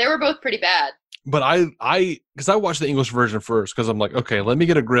 Yeah, they were both pretty bad. But because I watched the English version first, because I'm like, okay, let me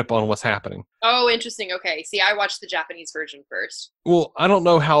get a grip on what's happening. Oh, interesting. Okay. See, I watched the Japanese version first. Well, I don't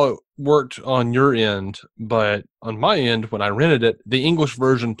know how it worked on your end, but on my end, when I rented it, the English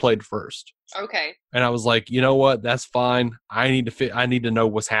version played first. Okay. And I was like, you know what? That's fine. I need to know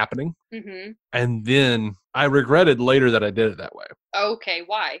what's happening. Mm-hmm. And then I regretted later that I did it that way. Okay.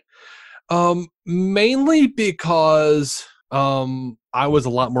 Why? Mainly because I was a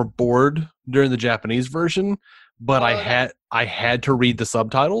lot more bored during the Japanese version, but I had to read the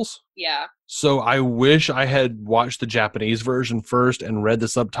subtitles. Yeah. So I wish I had watched the Japanese version first and read the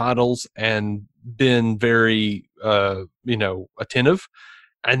subtitles and been very attentive.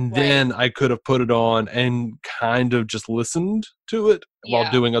 And then I could have put it on and kind of just listened to it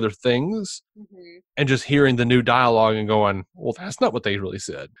while doing other things, and just hearing the new dialogue and going, well, that's not what they really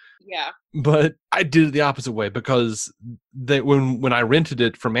said. Yeah. But I did it the opposite way, because when I rented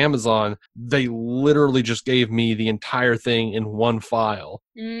it from Amazon, they literally just gave me the entire thing in one file.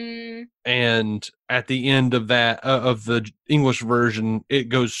 And at the end of that, of the English version, it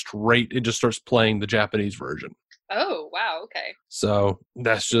just starts playing the Japanese version. Oh, wow. Okay. So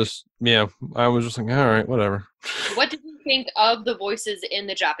that's just, I was just like, all right, whatever. What did you think of the voices in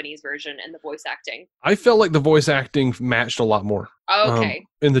the Japanese version and the voice acting? I felt like the voice acting matched a lot more. Okay.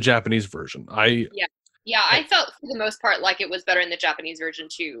 In the Japanese version. Yeah, I felt for the most part like it was better in the Japanese version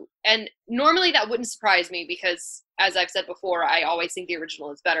too. And normally that wouldn't surprise me because, as I've said before, I always think the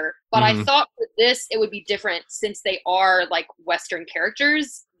original is better. But I thought for this it would be different since they are like Western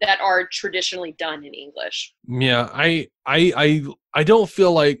characters that are traditionally done in English. Yeah, I don't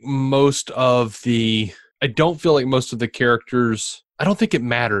feel like most of the characters, I don't think it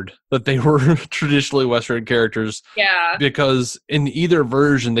mattered that they were traditionally Western characters. Yeah. Because in either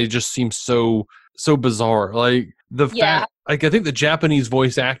version they just seem so bizarre. Like the fact, like I think the Japanese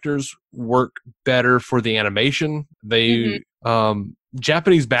voice actors work better for the animation. They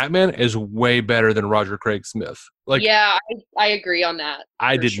Japanese Batman is way better than Roger Craig Smith. Like, yeah, I agree on that.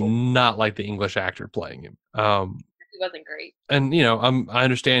 I did not like the English actor playing him. He wasn't great. And I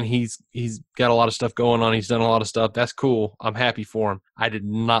understand he's got a lot of stuff going on. He's done a lot of stuff. That's cool. I'm happy for him. I did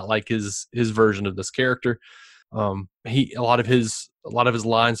not like his version of this character. A lot of his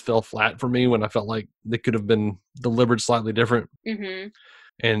lines fell flat for me when I felt like they could have been delivered slightly different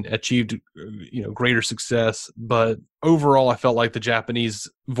and achieved greater success. But overall, I felt like the Japanese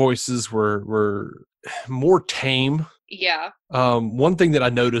voices were more tame. Yeah. One thing that I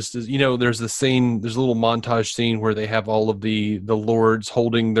noticed is, there's a little montage scene where they have all of the lords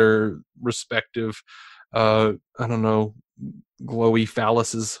holding their respective, I don't know, glowy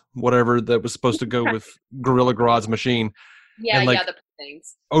phalluses, whatever that was supposed to go with Gorilla Grodd's machine. Yeah, and, the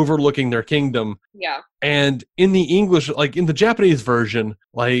things. Overlooking their kingdom. Yeah. And in the English, like in the Japanese version,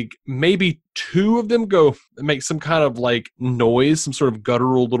 like maybe two of them make some kind of like noise, some sort of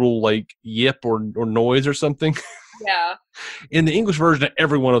guttural little like yip or noise or something. Yeah. In the English version,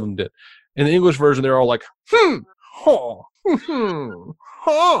 every one of them did. In the English version, they're all like, ha,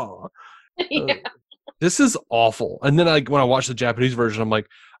 ha. Yeah. This is awful. And then when I watched the Japanese version, I'm like,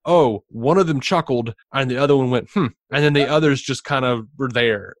 oh, one of them chuckled and the other one went, And then the others just kind of were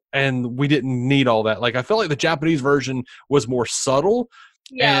there. And we didn't need all that. Like, I felt like the Japanese version was more subtle.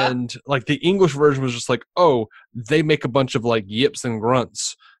 Yeah. And like the English version was just like, oh, they make a bunch of like yips and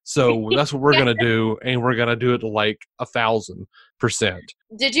grunts. So that's what we're going to do. And we're going to do it to like 1,000%.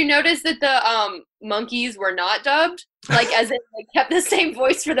 Did you notice that the monkeys were not dubbed? Like, as in, like, kept the same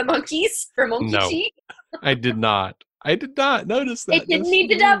voice for the monkeys, for Monkey Chi? I did not. I did not notice that. They didn't need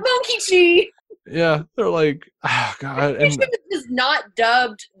to dub Monkey Chi. Yeah, they're like, oh, God. They should have just not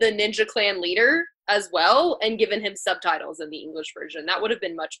dubbed the Ninja Clan leader as well and given him subtitles in the English version. That would have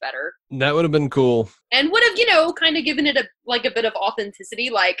been much better. That would have been cool. And would have, kind of given it a bit of authenticity.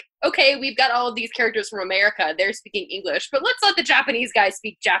 Like, okay, we've got all of these characters from America. They're speaking English, but let's let the Japanese guys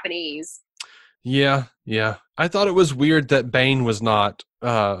speak Japanese. Yeah. I thought it was weird that Bane was not.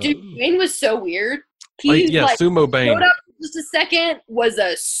 Dude, Bane was so weird. Sumo Bane. Showed up for just a second, was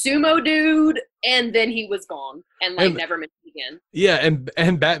a sumo dude, and then he was gone and never mentioned again. Yeah,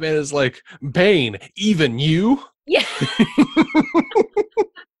 and Batman is like, Bane, even you? Yeah.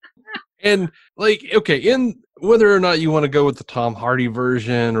 And like, okay, in whether or not you want to go with the Tom Hardy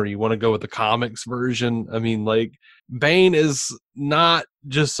version or you want to go with the comics version, I mean, like, Bane is not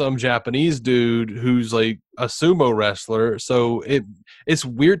just some Japanese dude who's like a sumo wrestler. So it's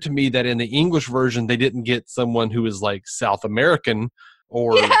weird to me that in the English version they didn't get someone who is like South American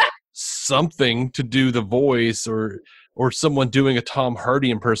or something to do the voice or someone doing a Tom Hardy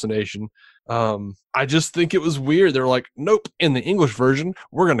impersonation. I just think it was weird. They're like, nope, in the English version,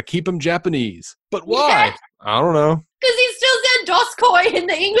 we're going to keep him Japanese. But why? Yeah. I don't know. Because he still said Doskoi in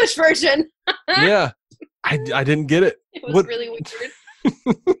the English version. Yeah. I didn't get it. It was really weird.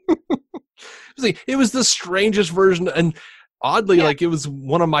 It was the strangest version. And oddly, like, it was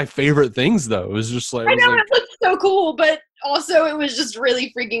one of my favorite things, though. It was just like... I know, it looked so cool, but also it was just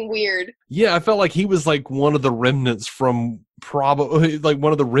really freaking weird. Yeah, I felt like he was like one of the remnants from probably like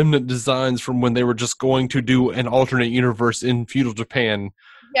one of the remnant designs from when they were just going to do an alternate universe in feudal Japan.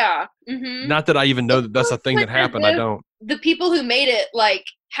 Yeah. Mm-hmm. Not that I even know that that's a thing that happened. I don't. The people who made it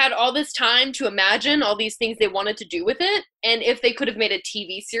had all this time to imagine all these things they wanted to do with it. And if they could have made a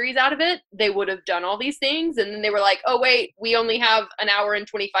TV series out of it, they would have done all these things. And then they were like, oh, wait, we only have an hour and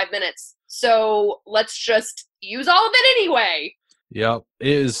 25 minutes. So let's just use all of it anyway. Yep.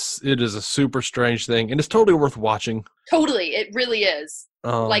 It is a super strange thing. And it's totally worth watching. Totally. It really is.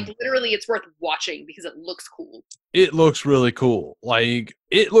 Literally, it's worth watching because it looks cool. It looks really cool. Like,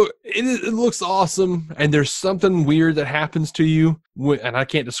 it looks awesome. And there's something weird that happens to you. And I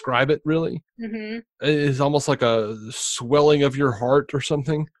can't describe it, really. Mm-hmm. It's almost like a swelling of your heart or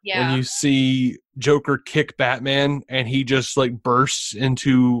something. Yeah. When you see Joker kick Batman and he just, like, bursts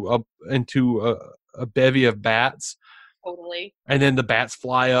into a bevy of bats. Totally. And then the bats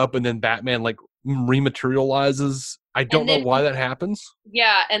fly up and then Batman, like, rematerializes. I don't know why that happens.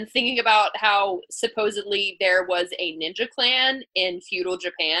 Yeah, and thinking about how supposedly there was a ninja clan in feudal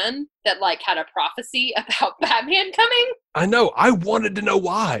Japan that had a prophecy about Batman coming. I know. I wanted to know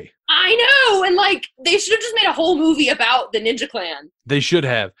why. I know, and they should have just made a whole movie about the ninja clan. They should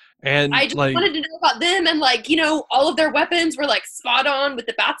have. And I just wanted to know about them, and all of their weapons were spot on with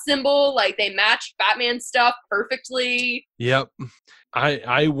the bat symbol. They matched Batman stuff perfectly. Yep.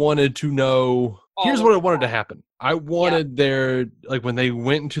 I wanted to know. Here's what I wanted to happen. I wanted when they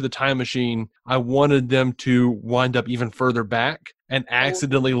went into the time machine, I wanted them to wind up even further back and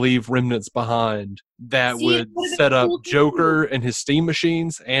accidentally leave remnants behind that would set up Joker and his steam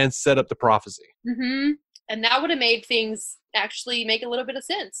machines and set up the prophecy. Mm-hmm. And that would have made things actually make a little bit of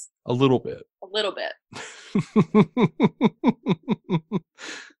sense. A little bit. A little bit.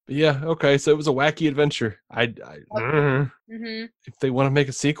 Yeah, okay, so it was a wacky adventure. Mm-hmm. If they want to make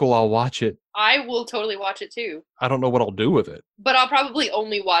a sequel, I'll watch it. I will totally watch it too. I don't know what I'll do with it. But I'll probably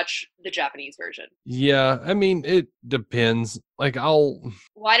only watch the Japanese version. Yeah, I mean, it depends. Well,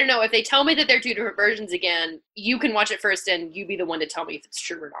 I don't know. If they tell me that they're two different versions again, you can watch it first and you be the one to tell me if it's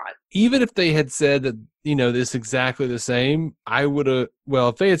true or not. Even if they had said that, this exactly the same, I would have... Well,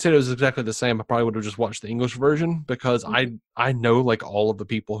 if they had said it was exactly the same, I probably would have just watched the English version because I know, all of the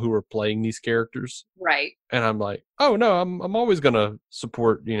people who are playing these characters. Right. And I'm like, oh, no, I'm always going to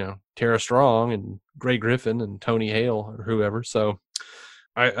support, Tara Strong and Grey Griffin and Tony Hale or whoever. So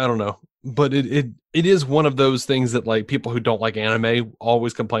I don't know. But it is one of those things that like people who don't like anime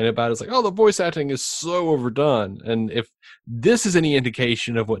always complain about. It's like, oh, the voice acting is so overdone. And if this is any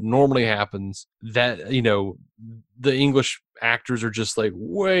indication of what normally happens, that, you know, the English actors are just like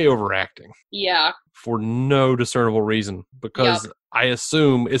way overacting. Yeah. For no discernible reason. Because I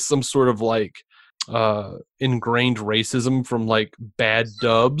assume it's some sort of like ingrained racism from like bad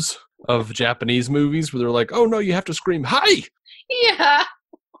dubs of Japanese movies where they're like, oh no, you have to scream hi. Yeah.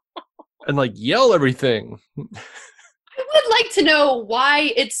 And like yell everything. I would like to know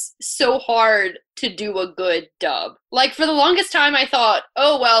why it's so hard to do a good dub. Like, for the longest time, I thought,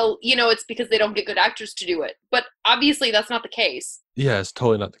 oh, well, you know, it's because they don't get good actors to do it. But obviously, that's not the case. Yeah, it's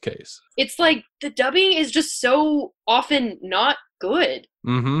totally not the case. It's like the dubbing is just so often not good.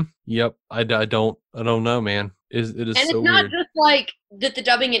 Mm-hmm. Yep. I don't know, man. It is and so it's not weird. just like that the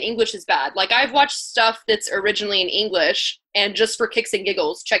dubbing in English is bad. Like, I've watched stuff that's originally in English and just for kicks and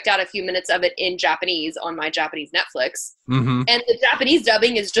giggles checked out a few minutes of it in Japanese on my Japanese Netflix. Mm-hmm. And the Japanese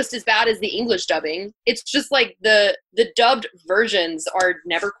dubbing is just as bad as the English dubbing. It's just like the dubbed versions are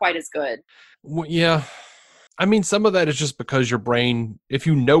never quite as good. Well, yeah. I mean, some of that is just because your brain, if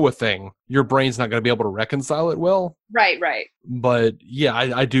you know a thing, your brain's not going to be able to reconcile it well. Right. But yeah,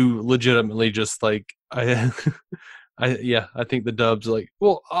 I do legitimately just like, I think the dubs like,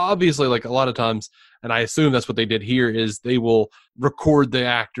 well, obviously like a lot of times, and I assume that's what they did here is they will record the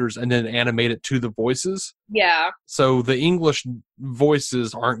actors and then animate it to the voices. Yeah. So the English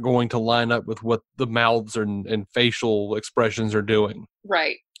voices aren't going to line up with what the mouths and facial expressions are doing.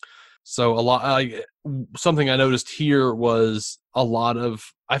 Right. So something I noticed here was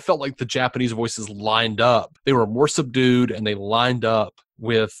I felt like the Japanese voices lined up. They were more subdued and they lined up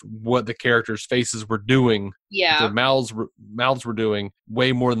with what the characters' faces were doing. Yeah. Their mouths were doing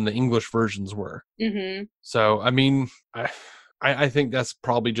way more than the English versions were. Mm-hmm. So, I mean, I think that's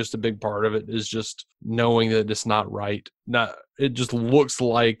probably just a big part of it is just knowing that it's not right. It just looks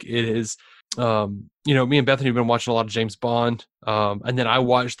like it is. You know, me and Bethany have been watching a lot of James Bond. And then I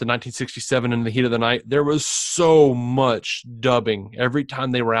watched the 1967 In the Heat of the Night. There was so much dubbing every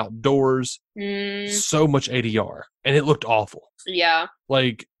time they were outdoors, so much ADR, and it looked awful. Yeah.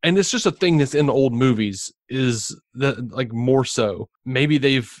 Like, and it's just a thing that's in old movies is that like more so. Maybe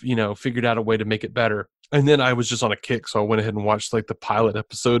they've, you know, figured out a way to make it better. And then I was just on a kick, so I went ahead and watched like the pilot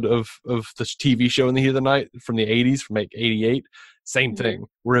episode of the TV show In the Heat of the Night from the 80s, from like 88. Same thing,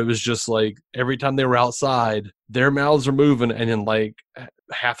 where it was just like every time they were outside, their mouths are moving, and then like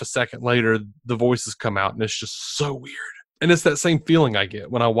half a second later, the voices come out, and it's just so weird. And it's that same feeling I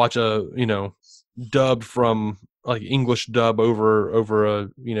get when I watch a, you know, dub from like English dub over a,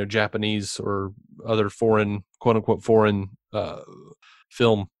 you know, Japanese or other foreign, quote unquote, foreign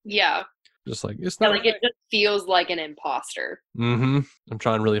film. Yeah. Just like, it's not like it just feels like an imposter. Mm-hmm. I'm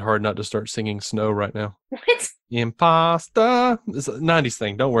trying really hard not to start singing Snow right now. What? Imposter. It's a 90s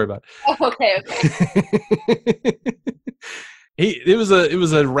thing. Don't worry about it. Oh, okay. It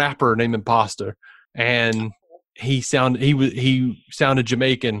was a rapper named Imposter, and he sounded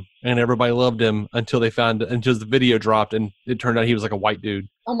Jamaican, and everybody loved him until the video dropped, and it turned out he was like a white dude.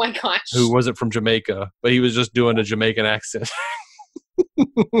 Oh my gosh. Who wasn't from Jamaica, but he was just doing a Jamaican accent.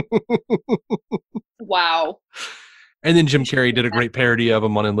 Wow. And then Jim Carrey did a great parody of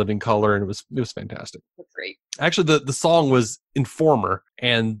him on In Living Color, and it was fantastic. That's great. Actually, the song was Informer,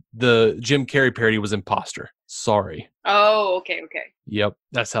 and the Jim Carrey parody was Imposter. Sorry. Oh, okay. Yep,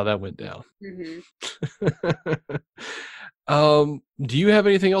 that's how that went down. Mm-hmm. Do you have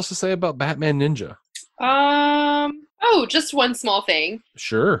anything else to say about Batman Ninja? Oh, just one small thing.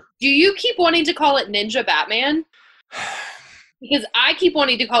 Sure. Do you keep wanting to call it Ninja Batman? Because I keep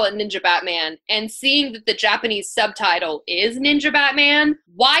wanting to call it Ninja Batman, and seeing that the Japanese subtitle is Ninja Batman,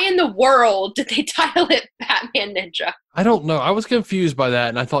 why in the world did they title it Batman Ninja? I don't know. I was confused by that,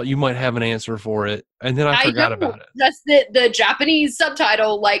 and I thought you might have an answer for it, and then I forgot about it. Just the Japanese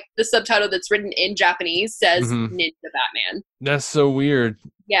subtitle, like the subtitle that's written in Japanese, says Ninja Batman. That's so weird.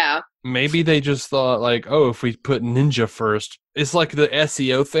 Yeah. Maybe they just thought, like, oh, if we put Ninja first, it's like the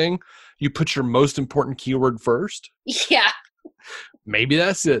SEO thing. You put your most important keyword first. Yeah. Maybe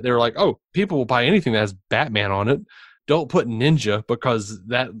that's it. They were like, oh, people will buy anything that has Batman on it. Don't put Ninja, because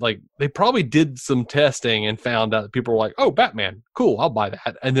that, like, they probably did some testing and found out that people were like, oh, Batman, cool, I'll buy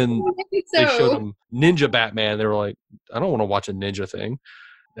that. And then they showed them Ninja Batman. They were like, I don't want to watch a ninja thing.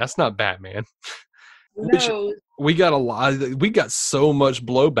 That's not Batman. No. We got so much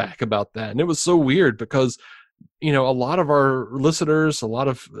blowback about that. And it was so weird because, you know, a lot of our listeners,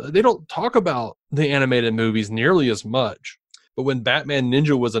 they don't talk about the animated movies nearly as much. But when Batman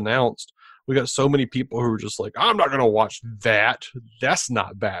Ninja was announced, we got so many people who are just like, I'm not gonna watch that. That's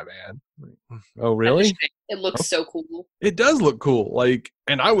not Batman. Oh, really? It looks so cool. It does look cool. Like,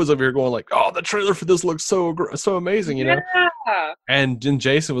 and I was over here going like, oh, the trailer for this looks so amazing, you know? Yeah. And then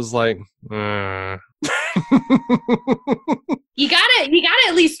Jason was like, You gotta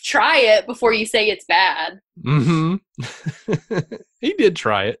at least try it before you say it's bad. Mm-hmm. He did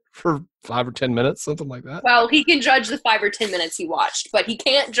try it for 5 or 10 minutes, something like that. Well, he can judge the 5 or 10 minutes he watched, but he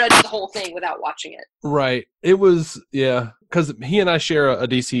can't judge the whole thing without watching it. Right. It was, yeah, because he and I share a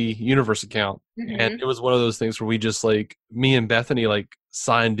DC Universe account, and it was one of those things where we just like, me and Bethany like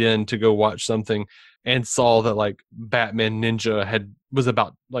signed in to go watch something and saw that like Batman Ninja was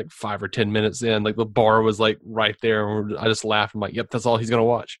about like 5 or 10 minutes in, like the bar was like right there, and I just laughed. I'm like, yep, that's all he's gonna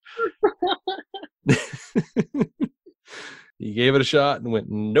watch. He gave it a shot and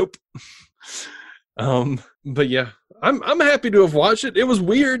went, nope. But yeah, I'm happy to have watched it. It was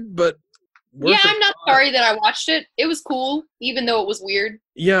weird, but yeah, I'm not sorry that I watched it. It was cool, even though it was weird.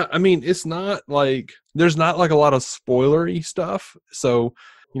 Yeah, I mean, it's not like there's not like a lot of spoilery stuff, so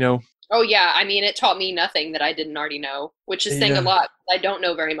you know. Oh yeah, I mean, it taught me nothing that I didn't already know, which is saying a lot. I don't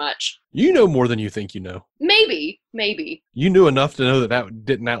know very much. You know more than you think you know. Maybe. You knew enough to know that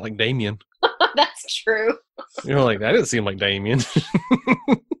didn't act like Damien. That's true. You're like, that didn't seem like Damien.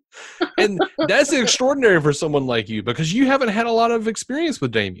 And that's extraordinary for someone like you, because you haven't had a lot of experience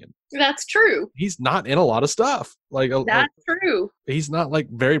with Damien. That's true. He's not in a lot of stuff. That's true. He's not like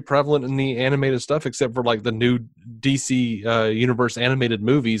very prevalent in the animated stuff, except for like the new DC Universe animated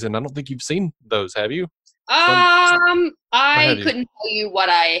movies. And I don't think you've seen those, have you? I couldn't tell you what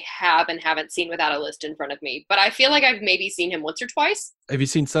I have and haven't seen without a list in front of me, but I feel like I've maybe seen him once or twice. Have you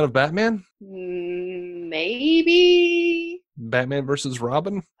seen Son of Batman? Maybe. Batman versus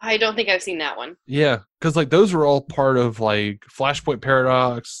Robin? I don't think I've seen that one. Yeah, because like those were all part of like Flashpoint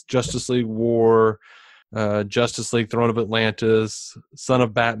Paradox, Justice League War, Justice League Throne of Atlantis, Son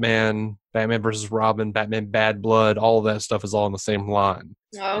of Batman, Batman versus Robin, Batman Bad Blood, all of that stuff is all in the same line.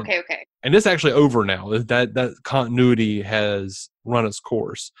 Oh, okay. And it's actually over now. That continuity has run its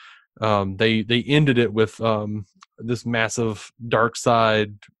course. They ended it with this massive Dark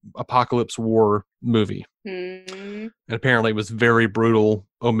Side Apocalypse War movie. And apparently it was very brutal.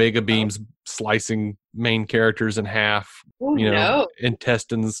 Omega beams slicing main characters in half. Ooh,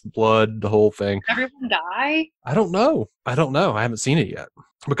 intestines, blood, the whole thing. Everyone die? I don't know. I haven't seen it yet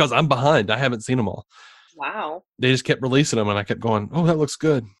because I'm behind. I haven't seen them all. Wow. They just kept releasing them, and I kept going, oh, that looks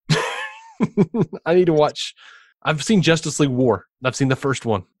good. I need to watch. I've seen Justice League War. I've seen the first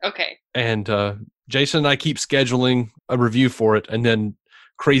one. Okay. And Jason and I keep scheduling a review for it, and then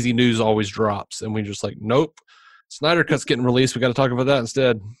crazy news always drops, and we're just like, nope. Snyder Cut's getting released. We got to talk about that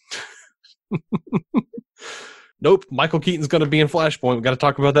instead. Nope. Michael Keaton's going to be in Flashpoint. We got to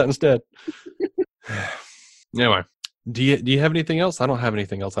talk about that instead. Anyway, do you have anything else? I don't have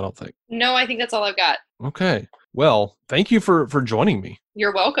anything else, I don't think. No, I think that's all I've got. Okay. Well, thank you for joining me.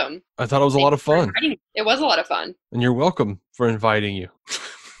 You're welcome. I thought it was a lot of fun. It was a lot of fun. And you're welcome for inviting you.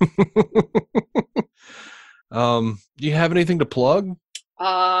 Do you have anything to plug?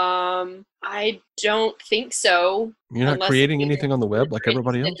 I don't think so. You're not creating anything on the web like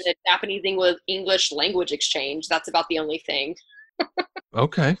everybody else? The Japanese English language exchange. That's about the only thing.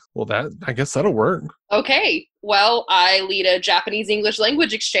 Okay. Well, I guess that'll work. Okay. Well, I lead a Japanese English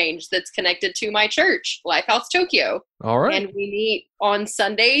language exchange that's connected to my church, Lifehouse Tokyo. All right. And we meet on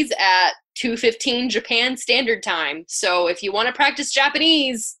Sundays at 2:15 Japan Standard Time. So if you want to practice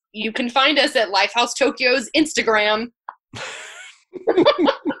Japanese, you can find us at Lifehouse Tokyo's Instagram.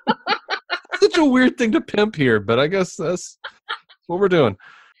 Such a weird thing to pimp here, but I guess that's what we're doing.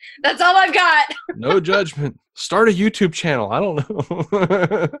 That's all I've got. No judgment. Start a YouTube channel. I don't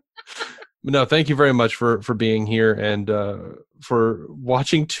know. No, thank you very much for being here and for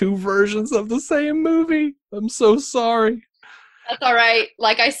watching 2 versions of the same movie. I'm so sorry. That's all right.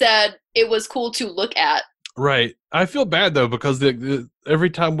 Like I said, it was cool to look at. Right. I feel bad though because every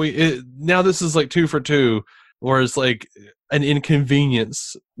time now this is like 2 for 2, or it's like an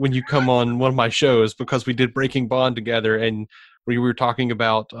inconvenience when you come on one of my shows because we did Breaking Bond together and we were talking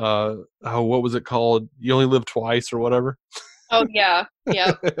about what was it called? You Only Live Twice or whatever. Oh yeah.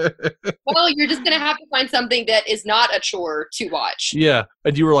 Well, you're just gonna have to find something that is not a chore to watch. Yeah,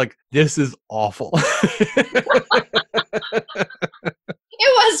 and you were like, "This is awful." It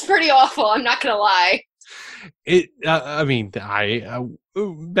was pretty awful. I'm not gonna lie. I mean,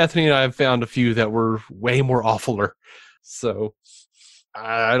 Bethany and I have found a few that were way more awfuler. So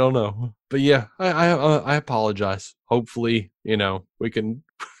I don't know, but yeah, I apologize. Hopefully, we can.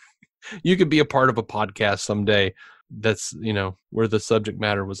 You can be a part of a podcast someday that's, where the subject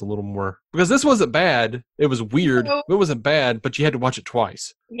matter was a little more, because this wasn't bad. It was weird. No. It wasn't bad, but you had to watch it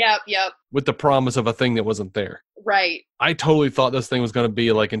twice Yep. with the promise of a thing that wasn't there. Right. I totally thought this thing was going to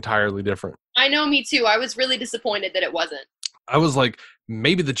be like entirely different. I know, me too. I was really disappointed that it wasn't. I was like,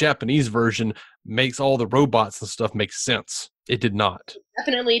 maybe the Japanese version makes all the robots and stuff make sense. It did not.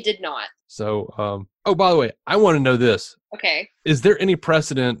 Definitely did not. So, oh, by the way, I want to know this. Okay. Is there any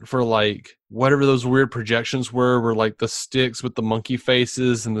precedent for like whatever those weird projections were like the sticks with the monkey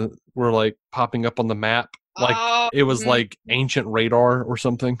faces and were like popping up on the map? Like it was like ancient radar or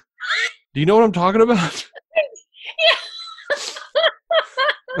something. Do you know what I'm talking about?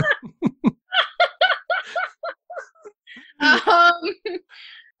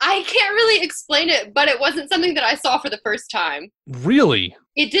 I can't really explain it, but it wasn't something that I saw for the first time. Really?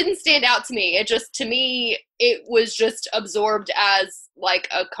 It didn't stand out to me. To me, it was just absorbed as like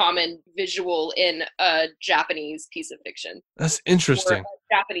a common visual in a Japanese piece of fiction. That's interesting. Or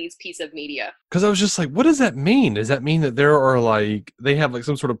a Japanese piece of media. Because I was just like, what does that mean? Does that mean that there are like, they have like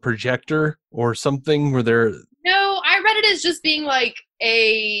some sort of projector or something where they're... No, I read it as just being like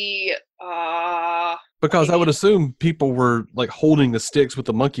a... Because I would assume people were like holding the sticks with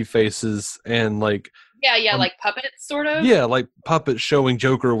the monkey faces and like... Yeah, like puppets, sort of? Yeah, like puppets showing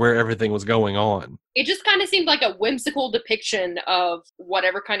Joker where everything was going on. It just kind of seemed like a whimsical depiction of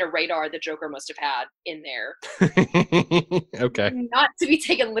whatever kind of radar the Joker must have had in there. Okay. Not to be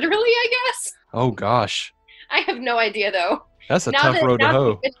taken literally, I guess. Oh, gosh. I have no idea, though. That's a tough road to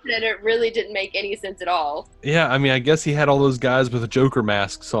hoe. It really didn't make any sense at all. Yeah, I mean, I guess he had all those guys with the Joker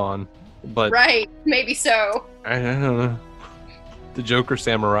masks on, but... Right, maybe so. I don't know. The Joker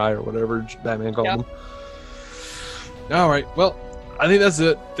Samurai or whatever Batman called them. All right, well, I think that's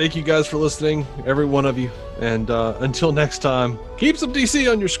it. Thank you guys for listening, every one of you. And until next time, keep some DC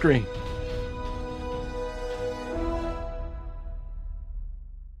on your screen.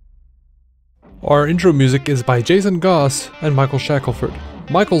 Our intro music is by Jason Goss and Michael Shackelford.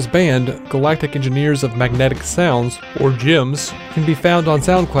 Michael's band, Galactic Engineers of Magnetic Sounds, or GEMS, can be found on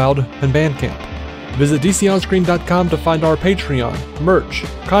SoundCloud and Bandcamp. Visit DCOnScreen.com to find our Patreon, merch,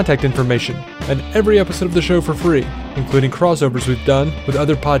 contact information, and every episode of the show for free, including crossovers we've done with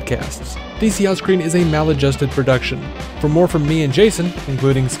other podcasts. DC On Screen is a maladjusted production. For more from me and Jason,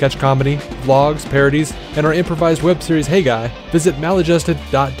 including sketch comedy, vlogs, parodies, and our improvised web series Hey Guy, visit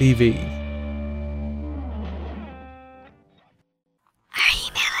maladjusted.tv. Are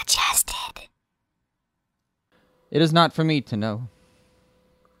you maladjusted? It is not for me to know.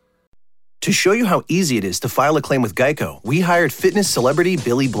 To show you how easy it is to file a claim with Geico, we hired fitness celebrity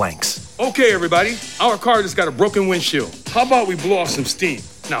Billy Blanks. Okay, everybody, our car just got a broken windshield. How about we blow off some steam?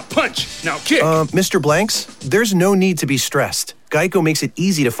 Now punch, now kick. Mr. Blanks, there's no need to be stressed. Geico makes it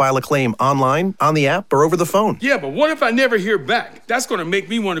easy to file a claim online, on the app, or over the phone. Yeah, but what if I never hear back? That's going to make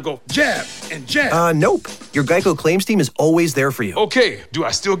me want to go jab and jab. Nope. Your Geico claims team is always there for you. Okay, do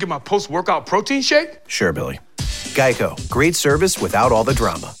I still get my post-workout protein shake? Sure, Billy. Geico, great service without all the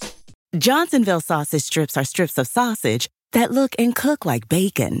drama. Johnsonville sausage strips are strips of sausage that look and cook like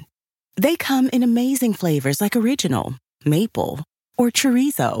bacon. They come in amazing flavors like original, maple, or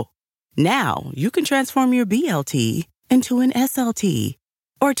chorizo. Now, you can transform your BLT into an SLT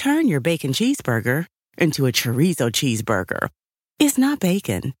or turn your bacon cheeseburger into a chorizo cheeseburger. It's not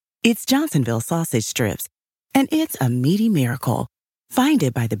bacon. It's Johnsonville sausage strips, and it's a meaty miracle. Find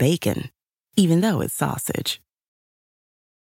it by the bacon, even though it's sausage.